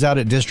our friends out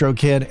at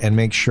DistroKid and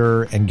make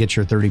sure and get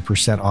your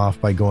 30%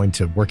 off by going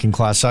to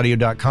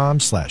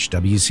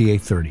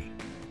workingclassaudio.com/WCA30.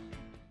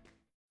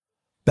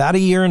 About a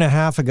year and a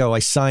half ago, I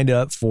signed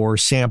up for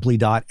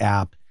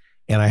Samply.app,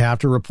 and I have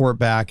to report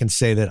back and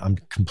say that I'm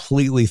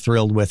completely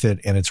thrilled with it,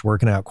 and it's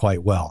working out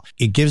quite well.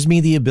 It gives me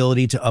the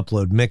ability to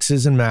upload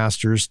mixes and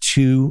masters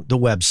to the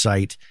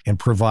website and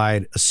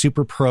provide a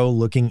super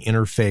pro-looking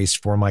interface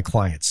for my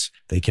clients.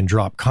 They can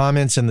drop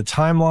comments in the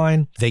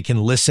timeline. They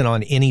can listen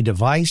on any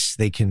device.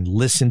 They can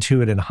listen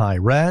to it in high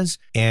res.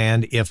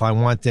 And if I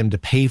want them to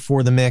pay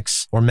for the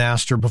mix or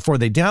master before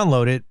they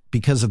download it,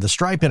 because of the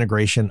Stripe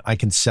integration, I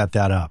can set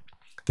that up.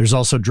 There's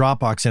also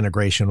Dropbox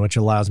integration, which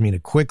allows me to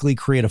quickly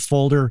create a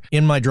folder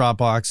in my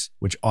Dropbox,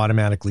 which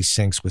automatically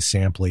syncs with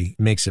Samply,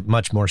 makes it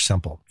much more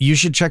simple. You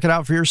should check it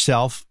out for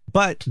yourself,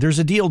 but there's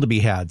a deal to be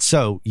had.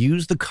 So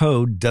use the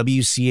code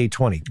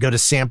WCA20. Go to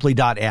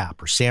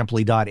Samply.app or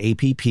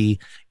Samply.app.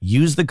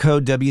 Use the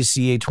code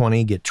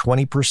WCA20, get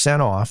 20%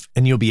 off,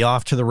 and you'll be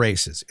off to the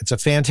races. It's a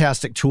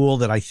fantastic tool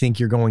that I think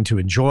you're going to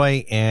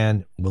enjoy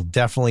and will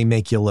definitely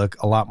make you look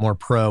a lot more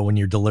pro when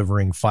you're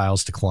delivering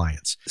files to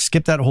clients.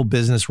 Skip that whole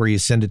business where you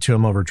send it to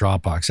them over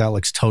Dropbox. That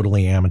looks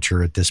totally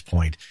amateur at this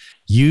point.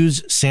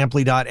 Use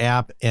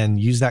Samply.app and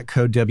use that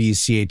code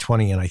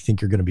WCA20, and I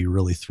think you're going to be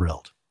really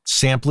thrilled.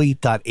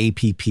 Samply.app.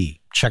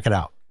 Check it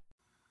out.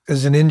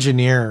 As an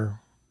engineer,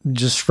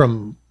 just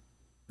from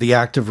the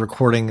act of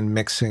recording and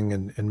mixing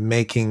and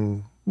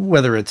making,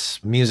 whether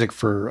it's music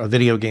for a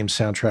video game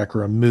soundtrack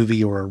or a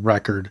movie or a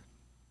record,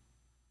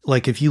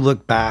 like if you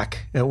look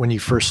back at when you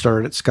first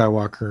started at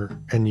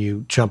Skywalker and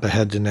you jump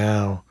ahead to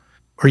now,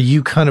 are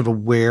you kind of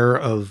aware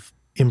of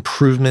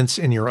improvements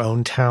in your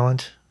own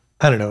talent?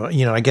 I don't know.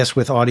 You know, I guess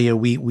with audio,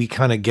 we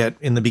kind of get,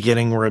 in the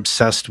beginning, we're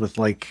obsessed with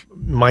like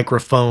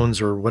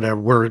microphones or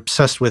whatever. We're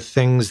obsessed with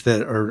things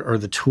that are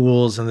the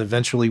tools, and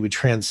eventually we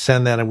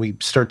transcend that and we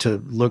start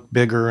to look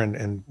bigger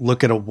and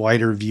look at a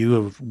wider view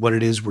of what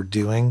it is we're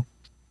doing.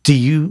 Do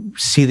you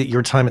see that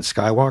your time at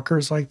Skywalker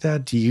is like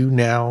that? Do you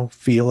now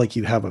feel like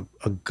you have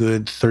a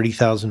good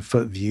 30,000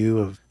 foot view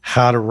of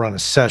how to run a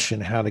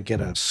session, how to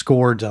get a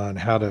score done,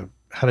 how to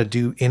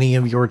do any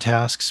of your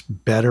tasks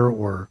better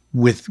or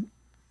with,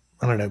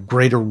 I don't know,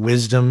 greater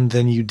wisdom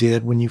than you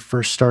did when you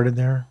first started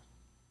there?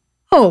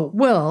 Oh,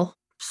 well,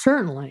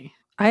 certainly.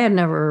 I had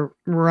never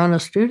run a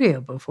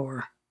studio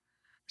before.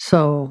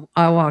 So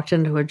I walked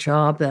into a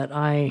job that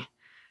I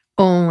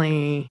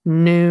only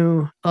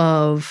knew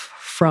of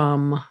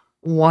from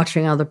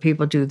watching other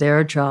people do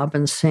their job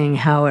and seeing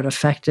how it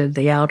affected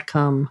the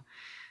outcome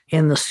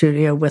in the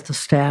studio with the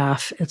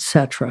staff,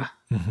 etc.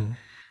 Mm-hmm.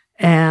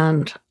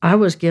 And I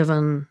was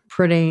given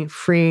pretty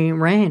free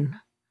rein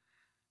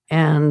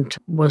and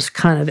was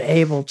kind of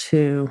able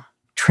to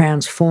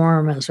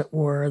transform, as it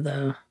were,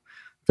 the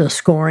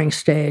scoring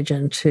stage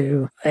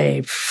into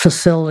a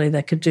facility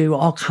that could do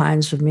all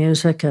kinds of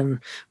music and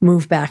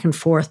move back and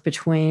forth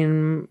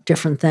between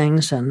different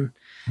things and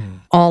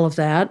all of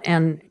that.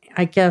 And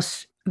I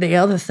guess the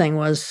other thing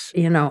was,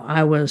 you know,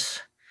 I was,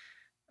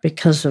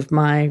 because of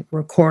my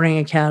Recording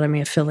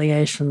Academy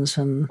affiliations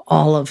and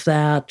all of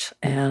that,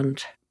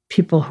 and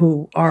people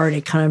who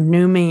already kind of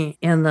knew me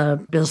in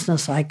the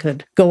business, I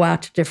could go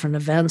out to different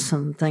events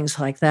and things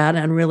like that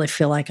and really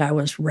feel like I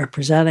was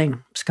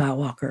representing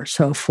Skywalker.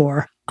 So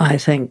for, I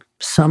think,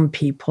 some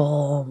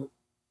people,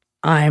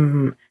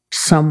 I'm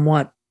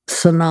somewhat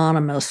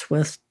synonymous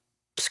with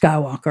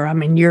Skywalker. I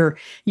mean, you're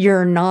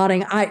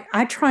nodding.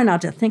 I try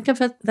not to think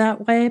of it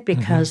that way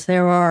because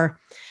there are,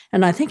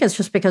 and I think it's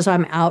just because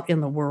I'm out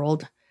in the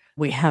world.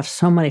 We have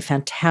so many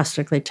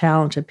fantastically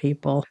talented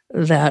people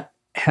that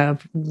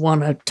have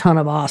won a ton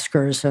of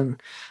Oscars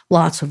and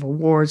lots of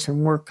awards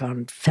and work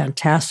on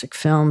fantastic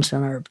films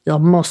and are the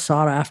most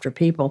sought after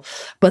people,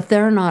 but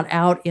they're not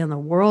out in the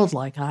world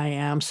like I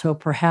am. So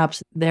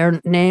perhaps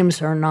their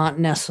names are not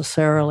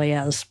necessarily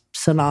as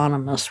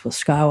synonymous with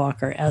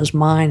Skywalker as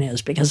mine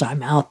is because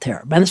I'm out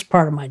there. But it's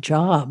part of my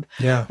job.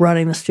 Yeah.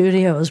 Running the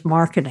studio is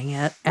marketing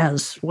it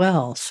as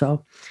well.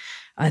 So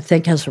I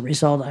think as a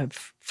result,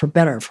 for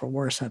better or for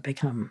worse, I've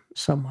become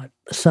somewhat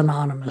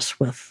synonymous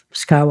with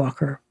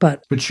Skywalker.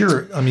 But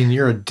you're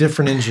a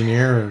different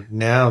engineer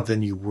now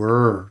than you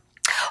were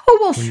well,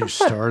 when sure, you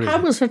started. I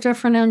was a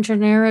different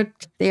engineer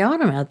at the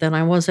Automat than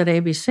I was at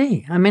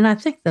ABC. I mean, I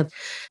think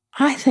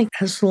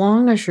as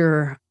long as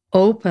you're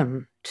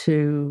open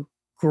to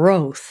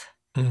growth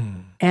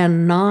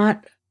and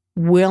not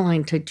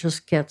willing to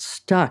just get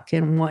stuck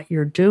in what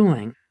you're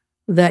doing,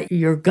 that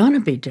you're going to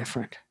be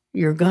different.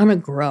 You're going to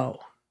grow.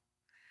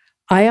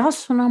 I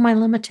also know my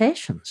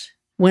limitations.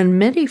 When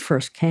MIDI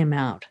first came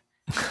out,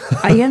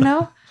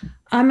 when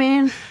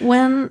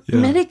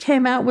MIDI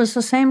came out was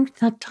the same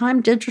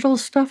time digital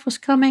stuff was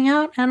coming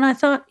out. And I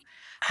thought,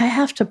 I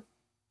have to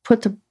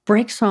put the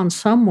brakes on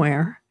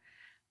somewhere.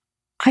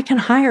 I can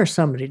hire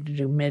somebody to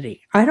do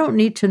MIDI. I don't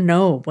need to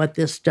know what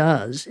this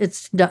does.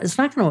 It's not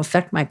going to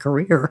affect my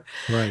career.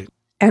 Right.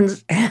 And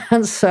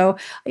so,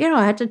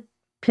 I had to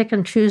pick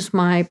and choose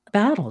my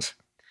battles.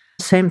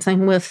 Same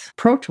thing with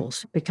Pro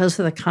Tools. Because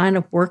of the kind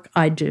of work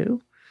I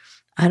do,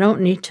 I don't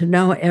need to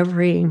know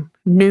every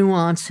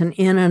nuance and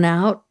in and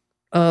out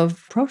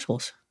of Pro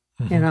Tools,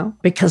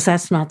 because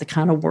that's not the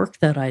kind of work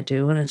that I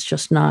do, and it's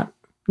just not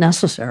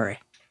necessary.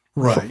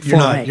 Right.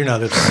 You're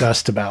not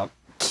obsessed about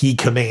key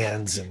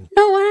commands and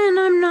No, and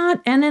I'm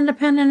not an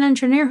independent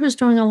engineer who's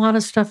doing a lot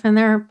of stuff in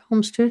their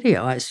home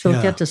studio. I still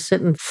get to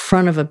sit in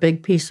front of a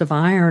big piece of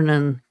iron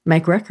and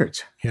make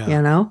records.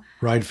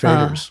 Ride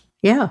faders.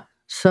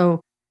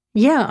 So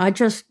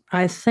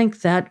I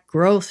think that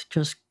growth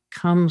just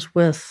comes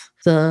with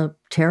the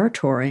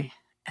territory,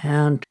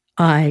 and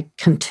I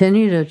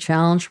continue to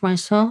challenge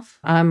myself.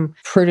 I'm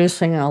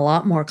producing a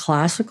lot more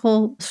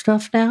classical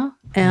stuff now,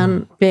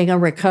 and being a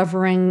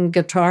recovering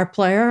guitar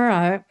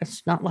player,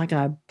 it's not like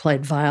I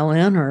played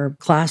violin or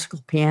classical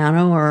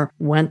piano or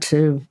went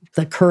to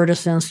the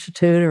Curtis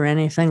Institute or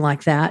anything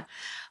like that,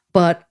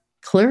 but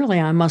clearly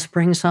I must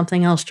bring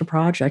something else to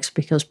projects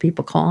because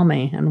people call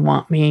me and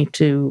want me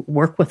to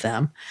work with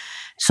them.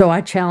 So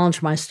I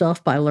challenge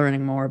myself by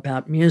learning more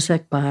about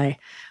music, by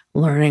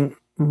learning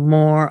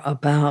more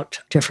about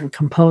different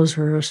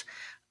composers,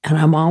 and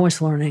I'm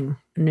always learning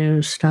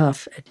new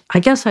stuff. I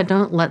guess I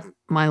don't let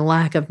my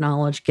lack of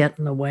knowledge get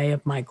in the way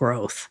of my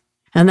growth.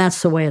 And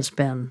that's the way it's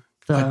been.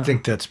 I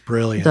think that's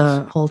brilliant.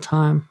 The whole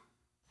time.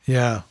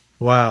 Yeah.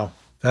 Wow.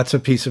 That's a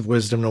piece of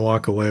wisdom to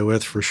walk away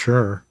with for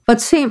sure.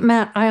 But see,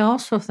 Matt, I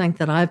also think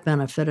that I've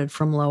benefited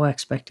from low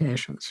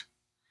expectations.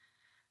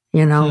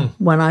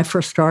 When I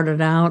first started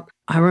out,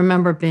 I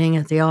remember being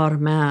at the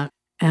Automat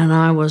and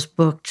I was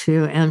booked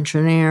to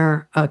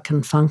engineer a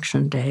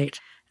confunction date.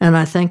 And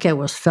I think it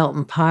was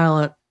Felton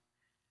Pilot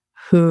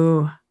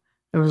there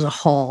was a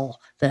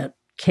hall that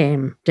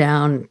came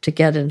down to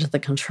get into the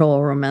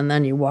control room, and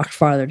then you walked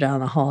farther down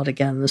the hall to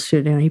get in the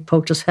studio. And he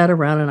poked his head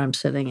around, and I'm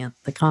sitting at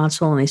the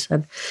console, and he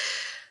said,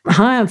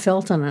 "Hi, I'm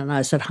Felton." And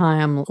I said, "Hi,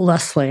 I'm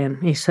Leslie."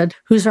 And he said,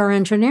 "Who's our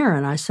engineer?"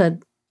 And I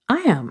said, "I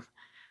am."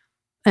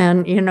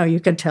 And, you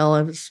could tell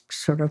it was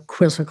sort of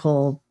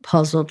quizzical,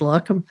 puzzled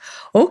look.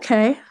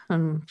 Okay.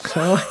 And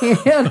so,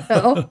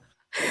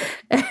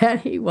 and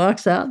he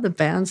walks out, the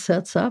band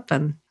sets up.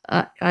 And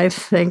I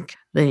think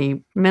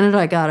the minute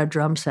I got a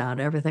drum sound,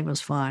 everything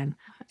was fine.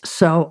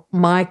 So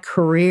my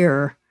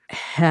career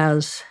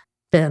has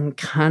been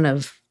kind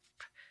of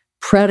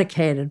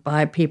predicated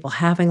by people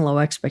having low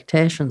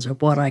expectations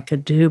of what I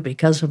could do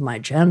because of my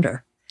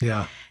gender.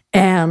 Yeah.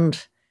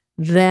 And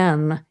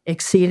then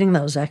exceeding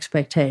those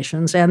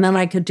expectations. And then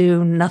I could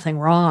do nothing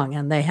wrong.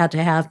 And they had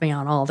to have me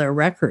on all their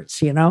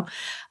records,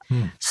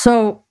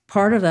 So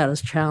part of that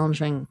is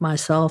challenging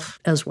myself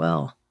as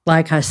well.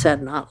 Like I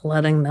said, not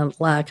letting the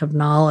lack of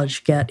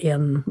knowledge get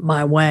in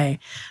my way,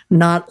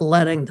 not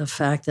letting the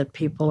fact that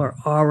people are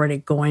already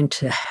going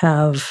to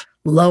have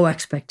low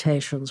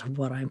expectations of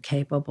what I'm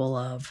capable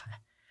of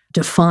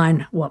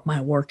define what my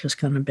work is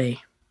going to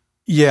be.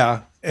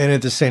 Yeah. And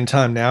at the same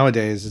time,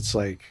 nowadays, it's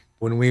like,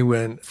 when we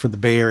went for the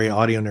Bay Area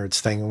Audio Nerds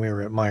thing and we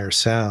were at Meyer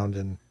Sound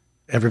and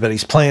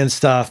everybody's playing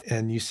stuff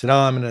and you said,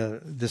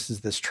 this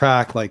is this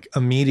track, like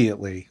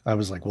immediately I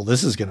was like, well,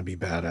 this is going to be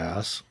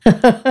badass.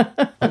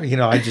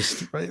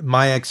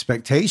 My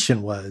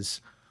expectation was,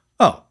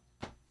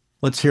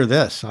 let's hear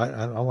this.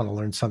 I want to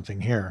learn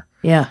something here.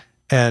 Yeah.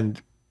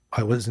 And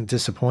I wasn't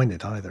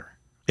disappointed either.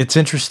 It's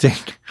interesting.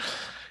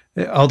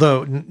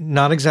 Although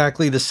not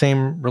exactly the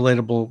same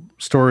relatable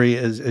story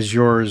as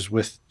yours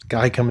with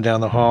guy coming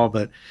down the hall,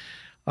 but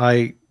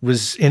I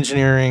was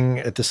engineering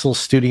at this little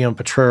studio in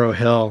Potrero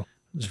Hill.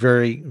 It was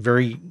very,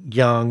 very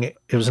young.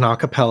 It was an a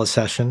cappella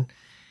session.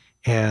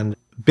 And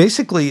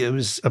basically, it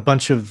was a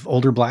bunch of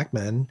older black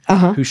men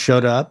who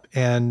showed up,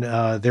 and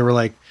they were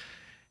like,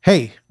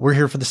 hey, we're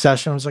here for the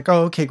session. I was like,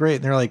 oh, okay, great.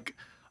 And they're like,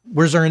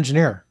 where's our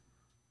engineer?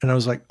 And I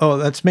was like, oh,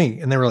 that's me.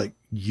 And they were like,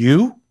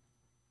 you?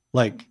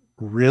 Like,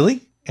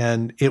 really?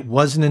 And it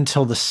wasn't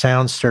until the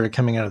sound started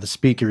coming out of the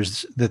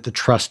speakers that the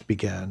trust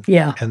began.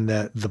 Yeah. And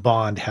that the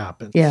bond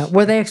happened. Yeah.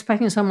 Were they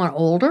expecting someone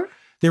older?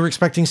 They were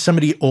expecting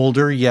somebody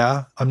older,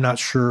 yeah. I'm not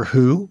sure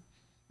who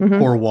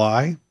or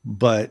why,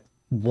 but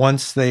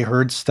once they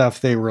heard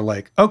stuff, they were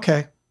like,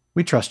 okay,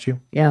 we trust you.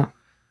 Yeah.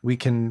 We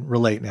can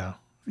relate now.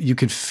 You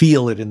could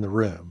feel it in the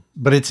room,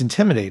 but it's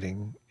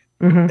intimidating,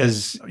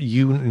 as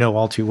you know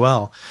all too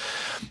well.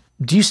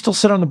 Do you still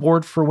sit on the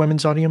board for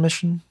Women's Audio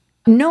Mission?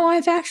 No,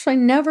 I've actually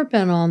never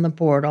been on the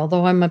board,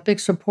 although I'm a big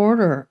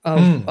supporter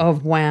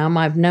of WAM.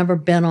 I've never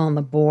been on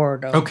the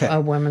board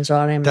of Women's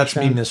Audio Mission. That's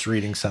me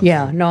misreading something.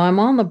 Yeah, no, I'm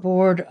on the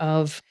board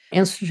of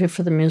Institute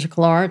for the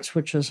Musical Arts,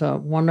 which is a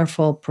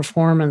wonderful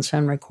performance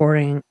and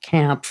recording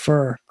camp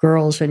for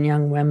girls and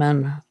young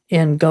women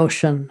in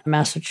Goshen,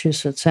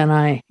 Massachusetts. And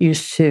I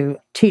used to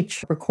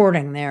teach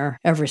recording there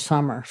every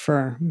summer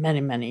for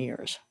many, many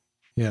years.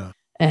 Yeah.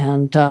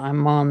 And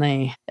I'm on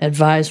the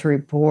advisory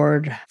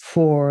board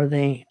for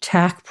the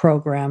TAC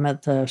program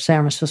at the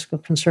San Francisco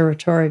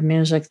Conservatory of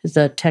Music,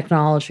 the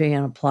Technology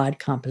and Applied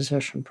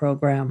Composition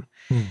program.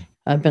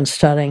 I've been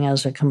studying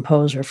as a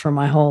composer for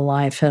my whole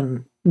life,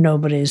 and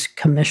nobody's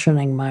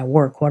commissioning my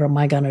work. What am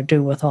I going to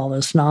do with all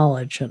this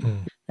knowledge?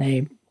 And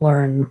they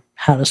learn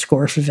how to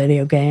score for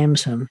video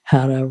games and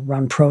how to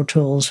run Pro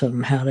Tools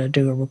and how to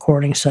do a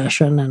recording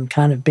session and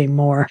kind of be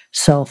more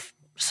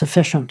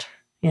self-sufficient.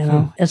 You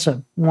know, it's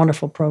a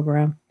wonderful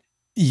program.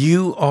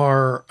 You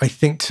are, I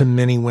think, to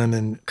many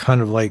women, kind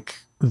of like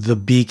the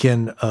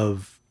beacon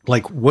of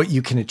like what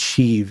you can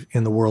achieve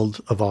in the world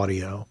of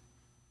audio.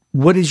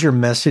 What is your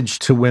message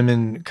to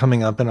women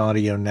coming up in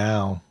audio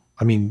now?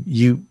 I mean,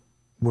 you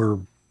were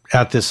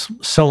at this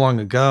so long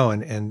ago,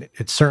 and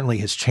it certainly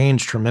has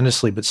changed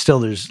tremendously, but still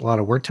there's a lot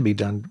of work to be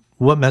done.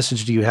 What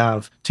message do you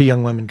have to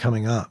young women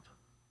coming up?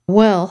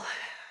 Well,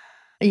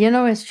 you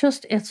know, it's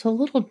a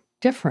little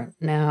different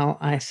now,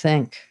 I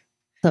think.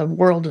 The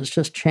world has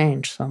just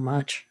changed so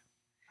much.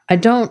 I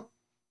don't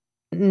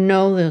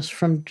know this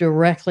from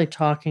directly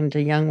talking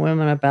to young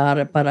women about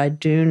it, but I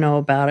do know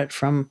about it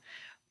from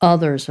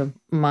others of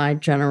my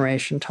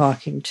generation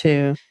talking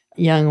to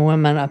young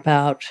women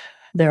about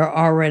they're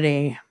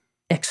already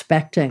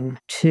expecting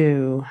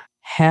to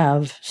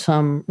have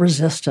some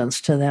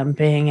resistance to them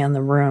being in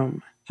the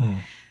room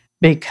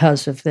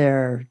because of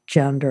their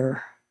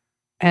gender.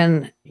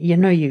 And, you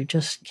know, you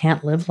just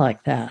can't live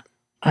like that.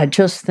 I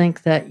just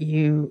think that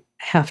you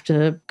have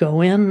to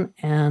go in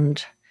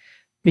and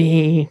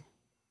be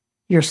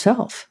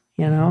yourself,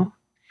 you know?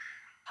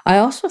 I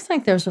also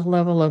think there's a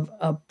level of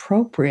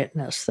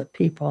appropriateness that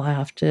people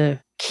have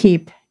to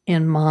keep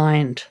in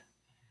mind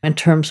in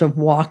terms of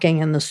walking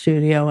in the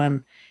studio.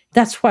 And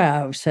that's why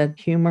I said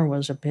humor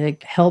was a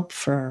big help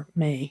for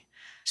me.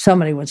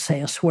 Somebody would say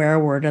a swear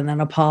word and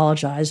then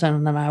apologize,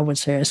 and then I would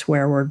say a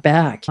swear word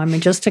back. I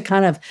mean, just to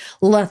kind of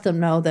let them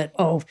know that,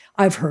 oh,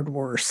 I've heard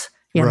worse,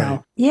 you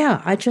know?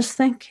 Yeah, I just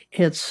think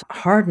it's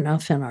hard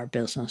enough in our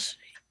business.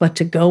 But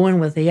to go in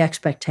with the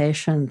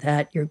expectation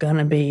that you're going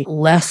to be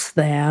less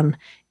than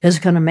is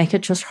going to make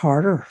it just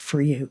harder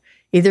for you.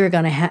 Either you're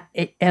going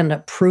to end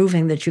up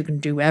proving that you can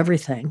do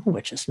everything,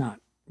 which is not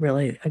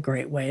really a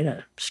great way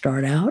to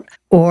start out,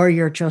 or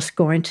you're just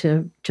going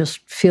to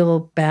just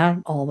feel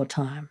bad all the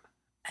time.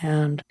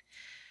 And,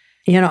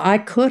 you know, I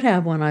could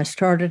have, when I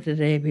started at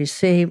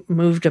ABC,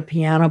 moved a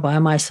piano by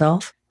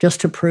myself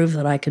just to prove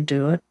that I could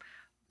do it.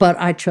 But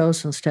I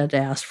chose instead to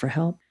ask for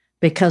help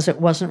because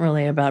it wasn't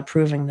really about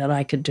proving that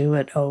I could do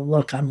it. Oh,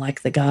 look, I'm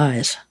like the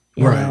guys.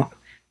 You know,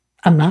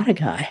 I'm not a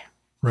guy.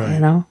 You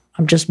know,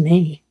 I'm just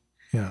me.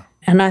 Yeah.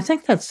 And I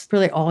think that's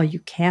really all you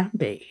can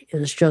be,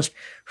 is just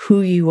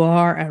who you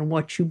are and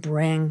what you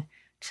bring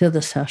to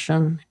the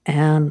session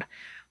and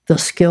the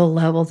skill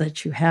level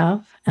that you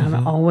have, and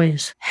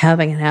always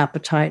having an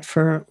appetite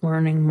for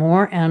learning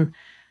more. And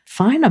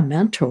find a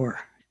mentor.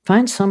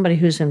 Find somebody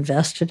who's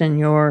invested in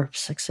your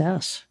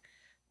success,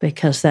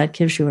 because that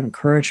gives you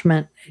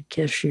encouragement. It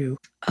gives you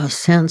a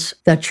sense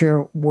that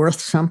you're worth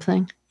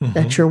something,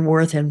 that you're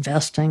worth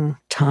investing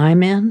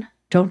time in.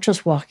 Don't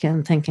just walk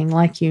in thinking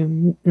like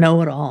you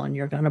know it all and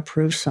you're going to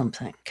prove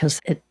something, because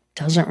it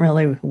doesn't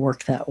really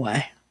work that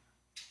way.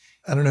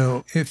 I don't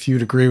know if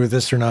you'd agree with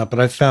this or not, but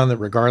I've found that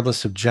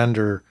regardless of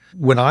gender,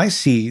 when I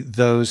see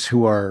those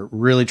who are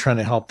really trying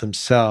to help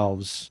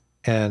themselves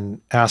and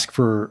ask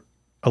for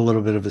a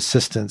little bit of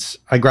assistance,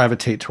 I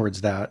gravitate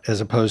towards that, as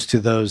opposed to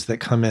those that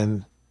come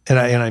in, and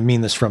I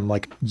mean this from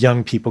like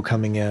young people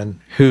coming in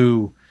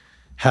who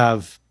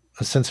have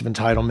a sense of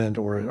entitlement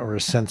or a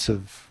sense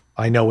of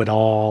I know it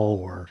all,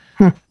 or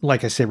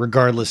like I say,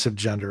 regardless of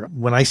gender.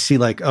 When I see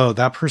like, oh,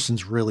 that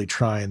person's really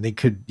trying, they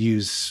could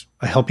use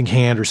a helping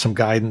hand or some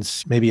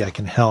guidance, maybe I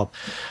can help.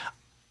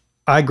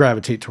 I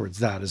gravitate towards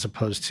that as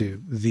opposed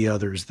to the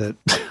others that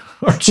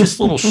are just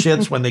little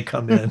shits when they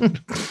come in.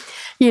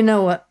 You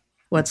know what?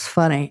 What's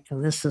funny,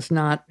 and this is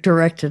not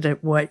directed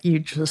at what you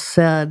just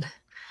said,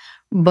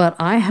 but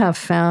I have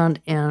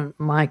found in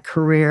my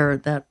career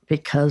that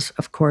because,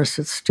 of course,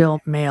 it's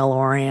still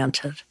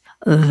male-oriented,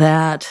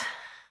 that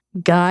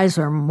guys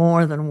are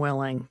more than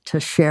willing to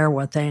share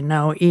what they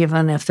know,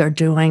 even if they're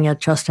doing it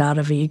just out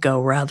of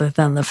ego rather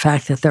than the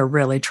fact that they're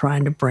really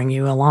trying to bring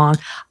you along.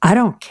 I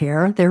don't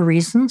care their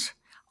reasons.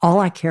 All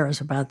I care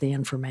is about the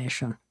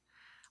information.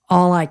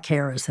 All I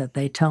care is that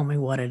they tell me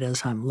what it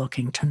is I'm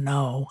looking to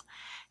know.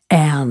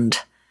 And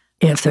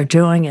if they're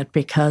doing it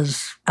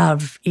because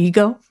of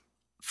ego,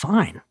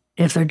 fine.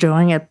 If they're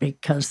doing it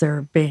because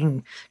they're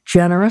being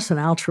generous and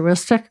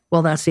altruistic,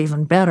 well, that's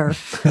even better.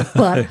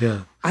 But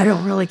Yeah. I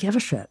don't really give a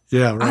shit.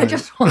 Yeah, right.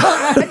 Just give me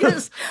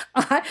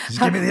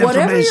the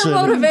whatever your information.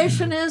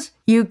 motivation is,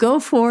 you go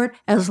for it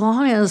as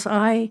long as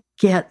I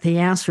get the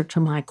answer to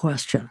my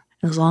question,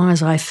 as long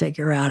as I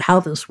figure out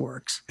how this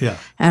works Yeah.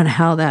 and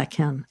how that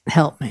can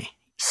help me.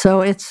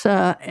 So it's,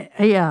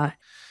 yeah.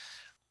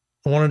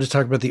 I wanted to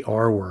talk about the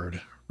R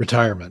word,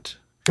 retirement.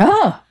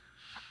 Oh,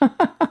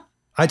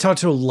 I talk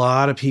to a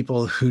lot of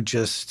people who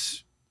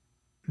just,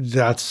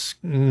 that's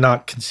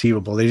not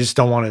conceivable. They just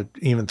don't want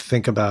to even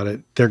think about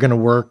it. They're going to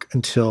work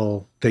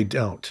until they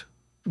don't.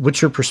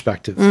 What's your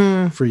perspective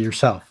for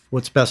yourself?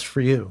 What's best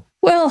for you?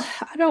 well,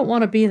 I don't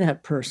want to be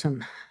that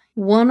person.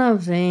 One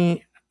of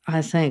the,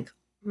 I think,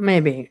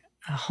 maybe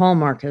a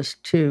hallmark is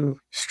too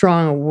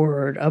strong a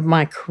word of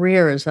my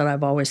career is that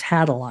I've always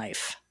had a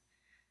life.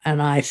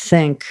 And I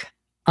think,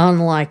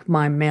 unlike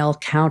my male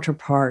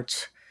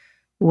counterparts,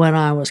 when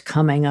I was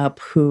coming up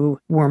who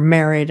were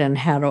married and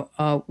had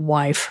a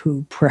wife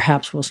who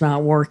perhaps was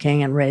not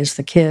working and raised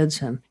the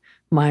kids, and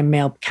my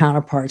male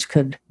counterparts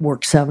could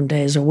work 7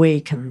 days a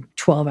week and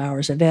 12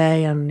 hours a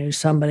day and knew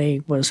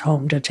somebody was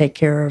home to take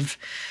care of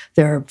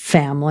their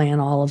family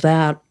and all of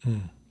that.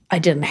 I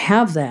didn't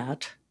have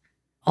that,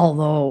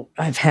 although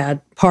I've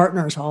had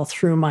partners all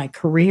through my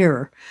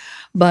career,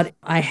 but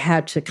I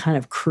had to kind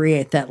of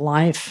create that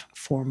life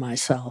for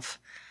myself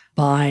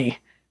by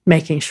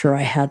making sure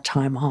I had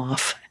time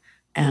off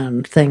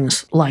and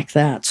things like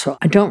that. So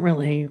I don't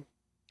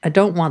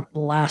want the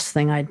last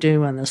thing I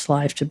do in this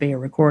life to be a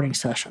recording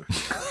session.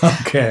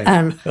 Okay.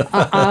 And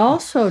I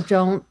also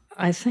don't,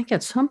 I think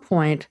at some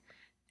point,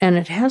 and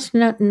it has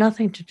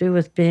nothing to do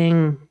with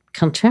being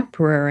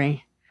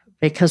contemporary,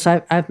 because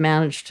I've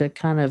managed to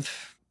kind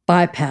of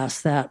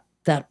bypass that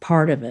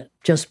part of it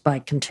just by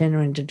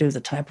continuing to do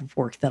the type of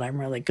work that I'm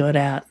really good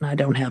at, and I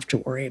don't have to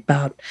worry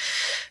about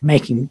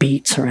making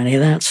beats or any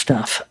of that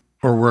stuff.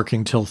 Or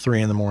working till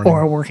 3 a.m.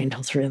 Or working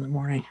till 3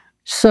 a.m.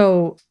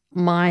 So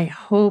my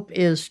hope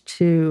is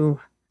to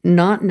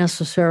not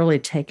necessarily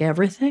take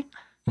everything,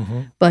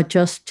 but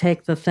just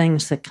take the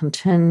things that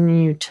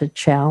continue to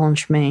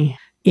challenge me.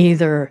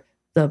 Either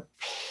the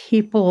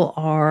people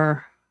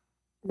are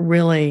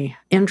really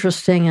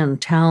interesting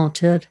and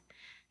talented,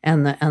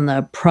 and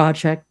the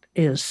project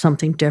is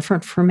something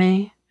different for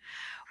me.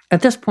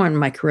 At this point in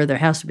my career, there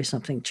has to be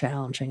something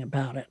challenging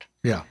about it.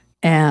 Yeah.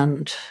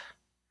 And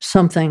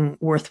something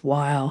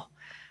worthwhile,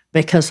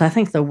 because I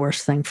think the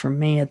worst thing for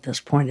me at this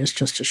point is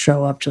just to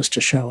show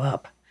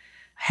up,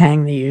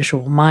 hang the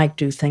usual mic,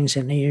 do things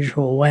in the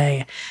usual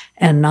way,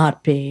 and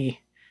not be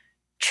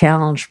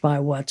challenged by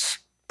what's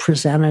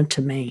presented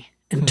to me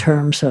in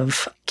terms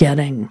of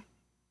getting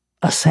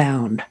a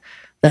sound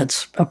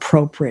that's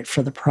appropriate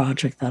for the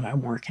project that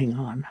I'm working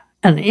on.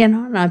 And,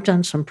 and I've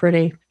done some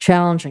pretty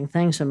challenging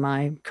things in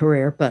my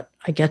career, but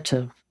I get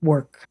to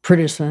work,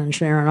 produce and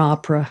engineer an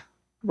opera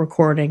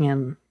recording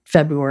in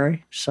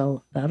February,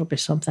 so that'll be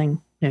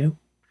something new.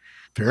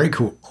 Very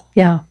cool.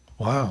 Yeah.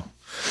 Wow.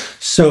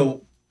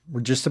 So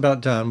we're just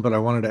about done, but I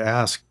wanted to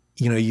ask,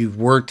 you've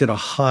worked at a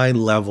high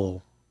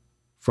level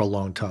for a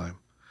long time.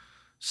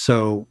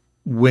 So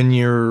when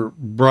you're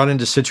brought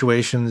into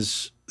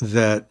situations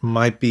that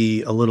might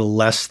be a little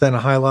less than a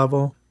high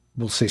level,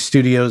 we'll say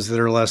studios that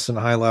are less than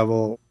a high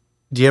level,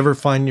 do you ever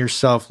find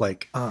yourself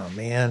like, oh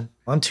man,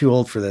 I'm too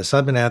old for this.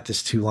 I've been at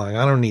this too long.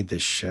 I don't need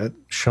this shit.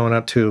 Showing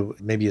up to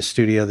maybe a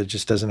studio that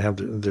just doesn't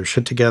have their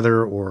shit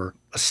together, or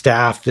a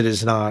staff that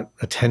is not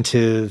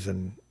attentive.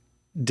 And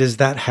does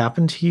that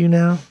happen to you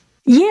now?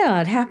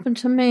 Yeah, it happened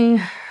to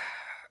me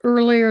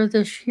earlier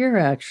this year,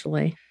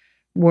 actually,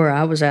 where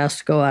I was asked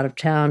to go out of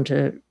town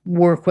to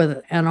work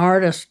with an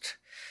artist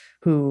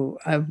who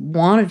I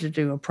wanted to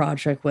do a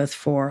project with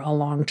for a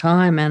long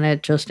time, and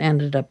it just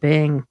ended up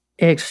being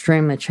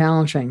extremely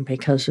challenging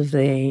because of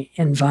the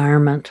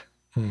environment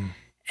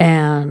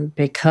and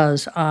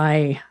because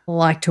I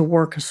like to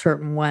work a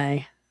certain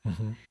way,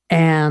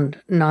 and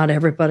not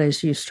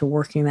everybody's used to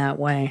working that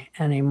way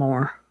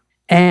anymore.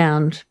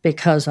 And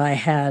because I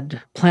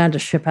had planned to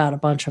ship out a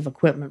bunch of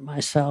equipment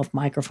myself,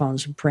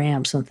 microphones and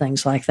preamps and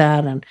things like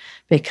that, and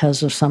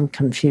because of some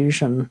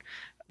confusion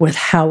with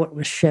how it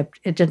was shipped,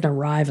 it didn't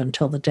arrive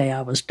until the day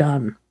I was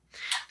done.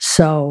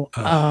 So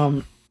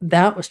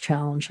that was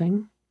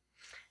challenging.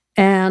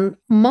 And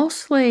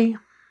mostly,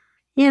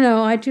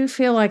 I do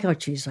feel like, oh,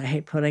 geez, I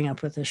hate putting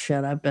up with this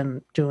shit. I've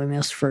been doing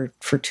this for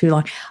too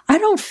long. I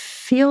don't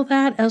feel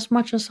that as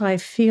much as I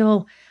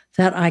feel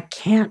that I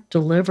can't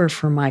deliver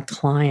for my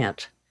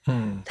client.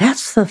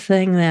 That's the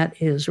thing that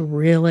is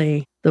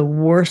really the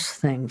worst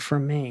thing for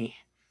me.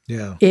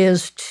 Yeah.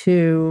 Is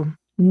to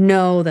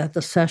know that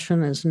the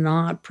session is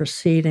not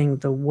proceeding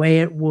the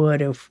way it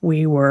would if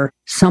we were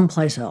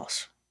someplace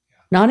else.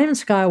 Not even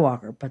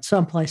Skywalker, but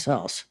someplace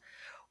else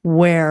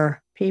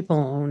where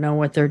people know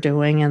what they're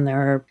doing and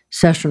their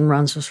session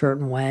runs a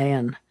certain way.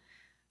 And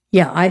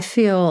yeah, I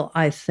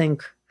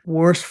think,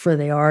 worse for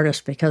the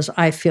artist because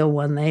I feel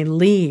when they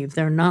leave,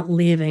 they're not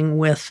leaving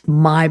with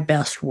my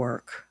best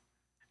work.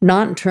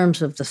 Not in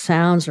terms of the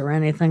sounds or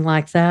anything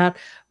like that,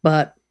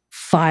 but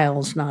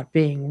files not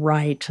being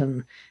right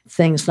and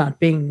things not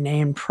being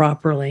named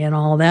properly and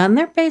all that. And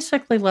they're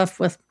basically left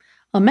with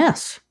a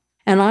mess.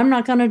 And I'm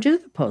not going to do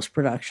the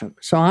post-production.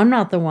 So I'm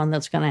not the one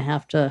that's going to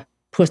have to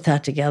put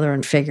that together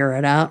and figure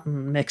it out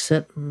and mix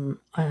it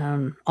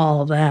and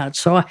all of that.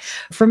 So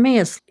for me,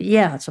 it's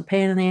a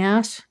pain in the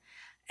ass.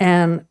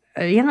 And,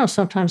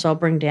 sometimes I'll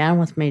bring Dan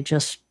with me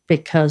just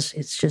because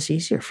it's just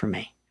easier for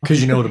me.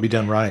 Because it'll be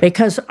done right.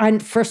 Because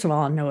first of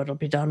all, I know it'll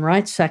be done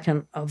right.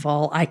 Second of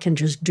all, I can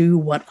just do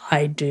what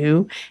I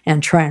do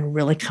and try and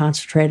really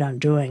concentrate on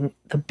doing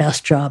the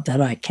best job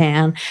that I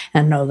can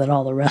and know that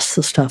all the rest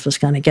of the stuff is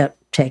going to get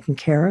taken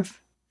care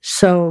of.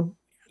 So,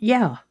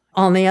 yeah.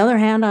 On the other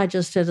hand, I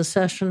just did a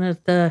session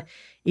at the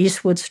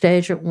Eastwood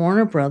stage at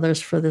Warner Brothers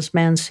for this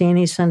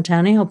Mancini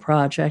Centennial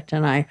project,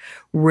 and I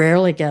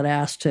rarely get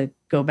asked to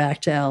go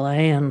back to LA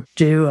and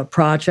do a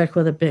project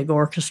with a big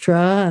orchestra,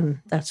 and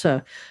that's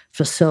a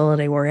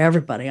facility where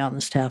everybody on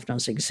the staff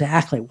knows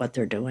exactly what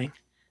they're doing.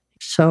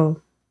 So,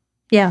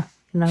 yeah,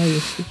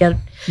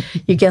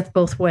 you get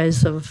both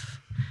ways of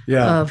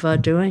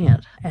doing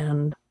it,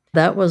 and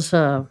that was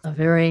a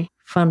very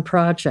fun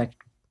project.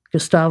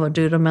 Gustavo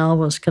Dudamel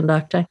was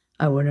conducting.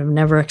 I would have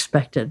never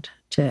expected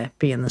to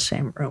be in the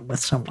same room with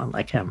someone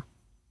like him.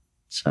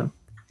 So,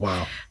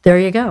 wow, there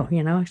you go.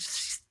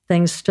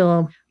 Things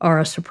still are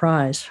a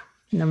surprise,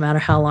 no matter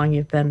how long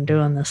you've been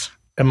doing this.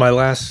 And my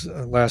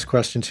last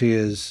question to you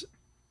is,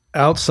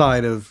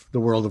 outside of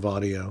the world of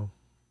audio,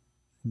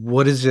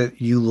 what is it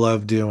you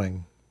love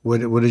doing?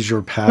 What is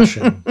your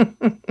passion?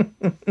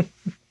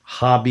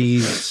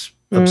 Hobbies,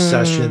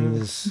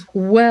 obsessions?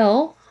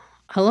 Well,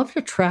 I love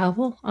to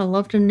travel. I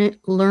love to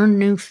learn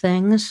new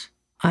things.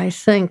 I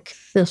think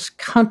this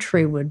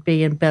country would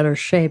be in better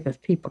shape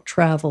if people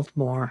traveled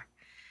more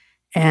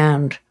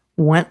and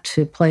went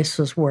to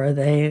places where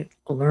they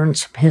learned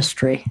some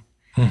history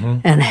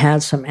and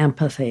had some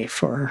empathy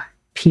for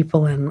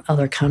people in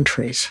other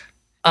countries.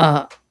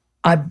 I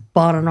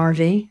bought an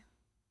RV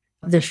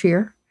this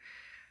year,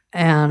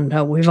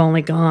 and we've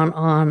only gone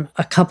on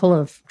a couple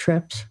of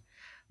trips.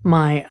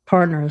 My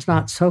partner is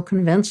not so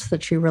convinced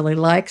that she really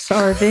likes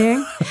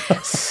RVing.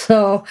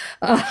 So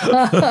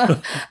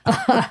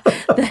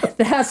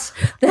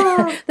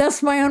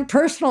that's my own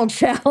personal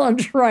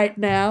challenge right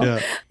now,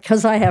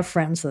 because I have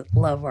friends that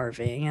love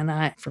RVing,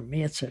 and for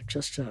me, it's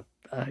just a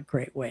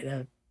great way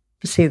to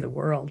see the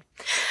world.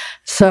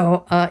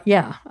 So,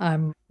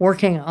 I'm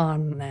working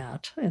on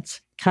that.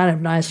 It's kind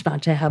of nice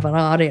not to have an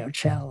audio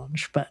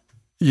challenge, but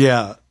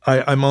yeah,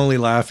 I'm only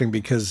laughing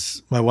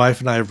because my wife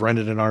and I have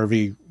rented an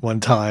RV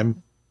one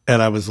time,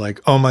 and I was like,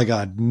 oh my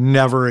God,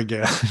 never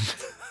again.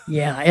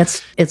 Yeah,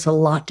 it's a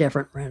lot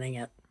different renting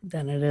it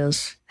than it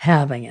is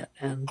having it.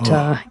 And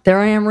there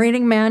I am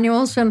reading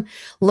manuals and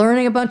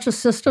learning a bunch of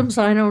systems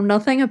I know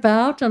nothing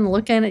about and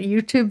looking at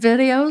YouTube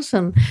videos.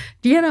 And,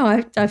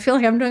 I feel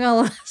like I'm doing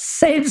all the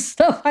same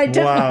stuff I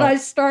did when I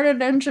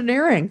started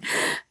engineering.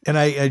 And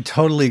I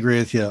totally agree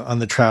with you on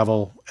the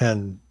travel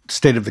and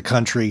state of the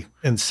country.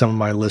 And some of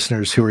my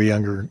listeners who are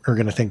younger are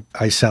going to think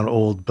I sound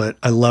old, but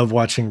I love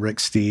watching Rick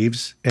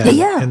Steves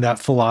and that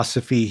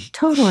philosophy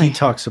he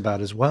talks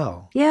about as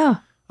well. Yeah.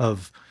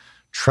 Of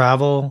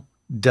travel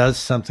does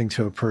something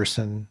to a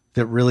person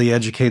that really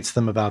educates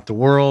them about the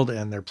world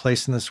and their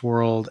place in this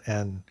world.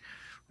 And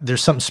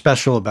there's something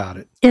special about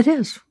it. It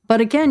is.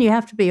 But again, you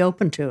have to be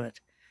open to it.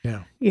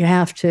 Yeah. You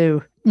have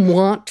to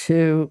want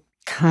to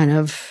kind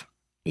of,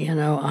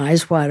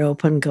 eyes wide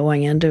open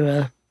going into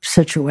a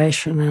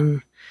situation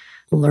and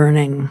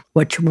learning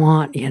what you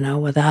want,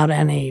 without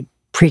any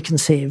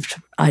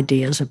preconceived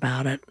ideas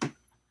about it.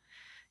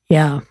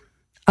 Yeah,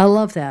 I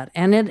love that.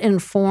 And it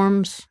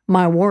informs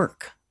my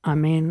work. I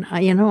mean,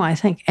 I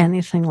think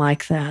anything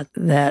like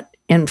that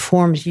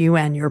informs you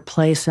and your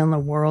place in the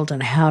world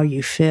and how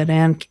you fit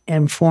in,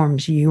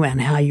 informs you and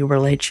how you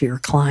relate to your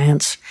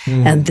clients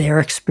and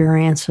their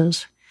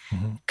experiences.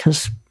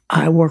 Because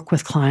I work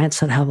with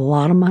clients that have a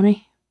lot of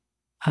money,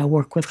 I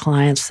work with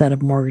clients that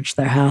have mortgaged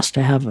their house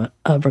to have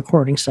a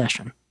recording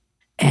session.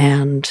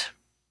 And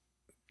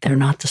they're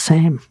not the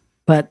same,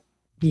 but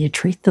you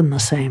treat them the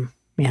same.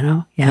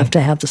 You have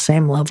to have the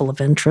same level of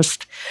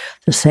interest,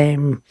 the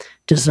same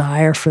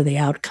desire for the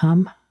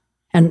outcome.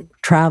 And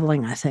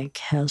traveling, I think,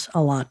 has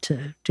a lot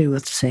to do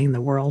with seeing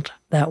the world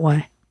that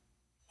way.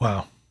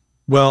 Wow.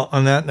 Well,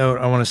 on that note,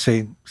 I want to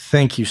say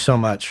thank you so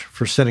much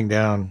for sitting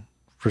down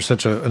for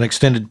such an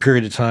extended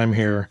period of time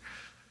here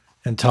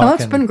and talking. Oh,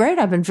 it's been great.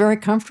 I've been very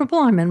comfortable.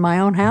 I'm in my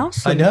own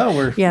house. I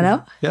know.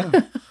 Yeah.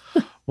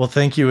 Well,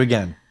 thank you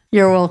again.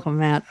 You're welcome,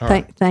 Matt.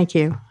 Thank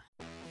you.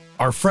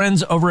 Our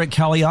friends over at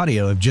Cali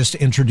Audio have just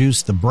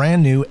introduced the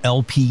brand new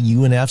LP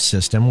UNF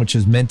system, which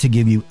is meant to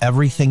give you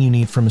everything you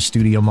need from a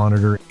studio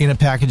monitor in a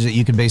package that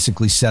you can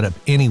basically set up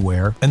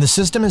anywhere. And the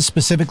system is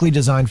specifically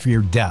designed for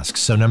your desk.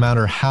 So no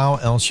matter how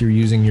else you're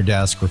using your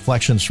desk,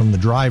 reflections from the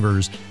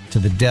drivers to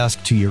the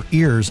desk to your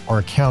ears are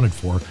accounted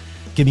for,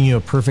 giving you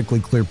a perfectly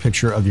clear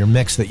picture of your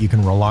mix that you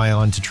can rely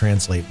on to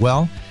translate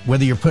well.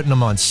 Whether you're putting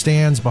them on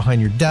stands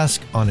behind your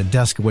desk, on a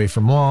desk away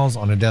from walls,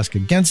 on a desk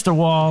against a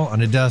wall,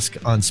 on a desk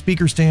on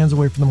speaker stands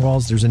away from the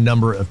walls, there's a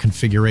number of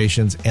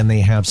configurations, and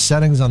they have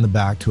settings on the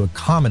back to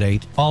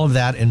accommodate all of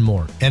that and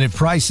more. And if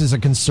price is a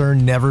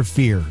concern, never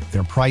fear.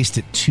 They're priced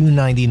at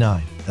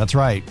 $299. That's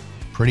right,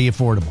 pretty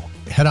affordable.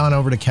 Head on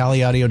over to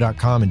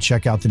caliaudio.com and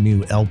check out the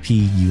new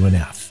LP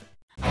UNF.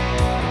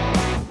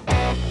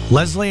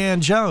 Leslie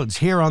Ann Jones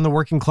here on the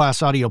Working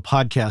Class Audio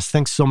Podcast.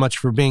 Thanks so much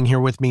for being here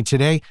with me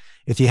today.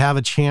 If you have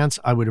a chance,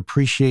 I would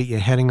appreciate you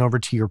heading over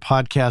to your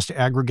podcast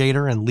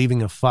aggregator and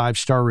leaving a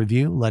 5-star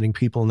review, letting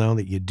people know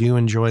that you do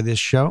enjoy this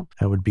show.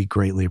 That would be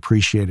greatly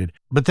appreciated.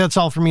 But that's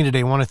all for me today.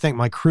 I want to thank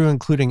my crew,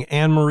 including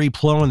Anne-Marie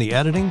Plow in the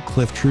editing,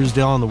 Cliff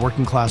Truesdale on the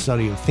Working Class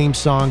Audio theme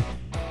song,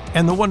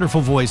 and the wonderful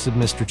voice of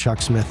Mr.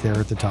 Chuck Smith there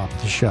at the top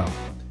of the show.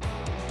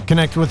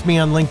 Connect with me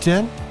on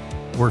LinkedIn,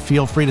 or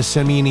feel free to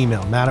send me an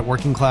email,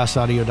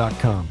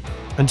 matt@workingclassaudio.com.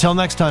 Until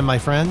next time, my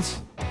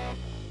friends,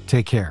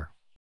 take care.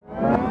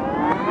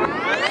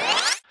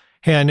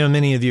 Hey, I know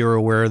many of you are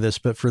aware of this,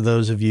 but for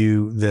those of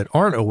you that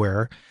aren't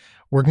aware,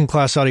 Working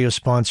Class Audio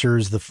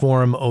sponsors the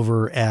forum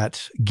over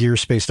at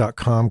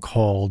gearspace.com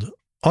called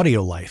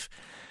Audio Life.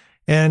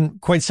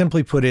 And quite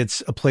simply put,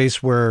 it's a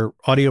place where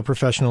audio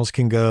professionals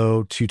can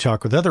go to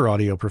talk with other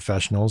audio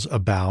professionals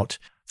about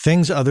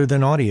things other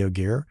than audio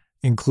gear,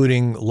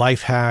 including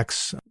life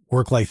hacks,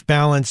 work-life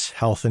balance,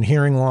 health and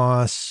hearing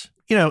loss.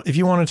 If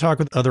you want to talk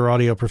with other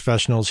audio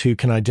professionals who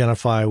can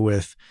identify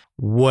with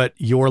what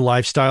your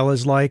lifestyle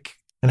is like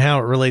and how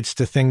it relates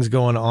to things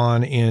going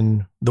on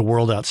in the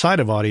world outside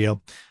of audio,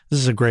 this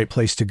is a great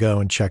place to go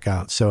and check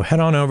out. So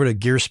head on over to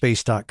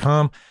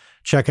gearspace.com,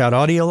 check out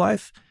Audio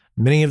Life,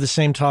 many of the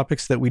same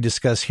topics that we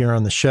discuss here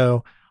on the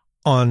show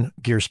on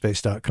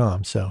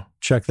gearspace.com. So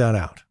check that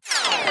out.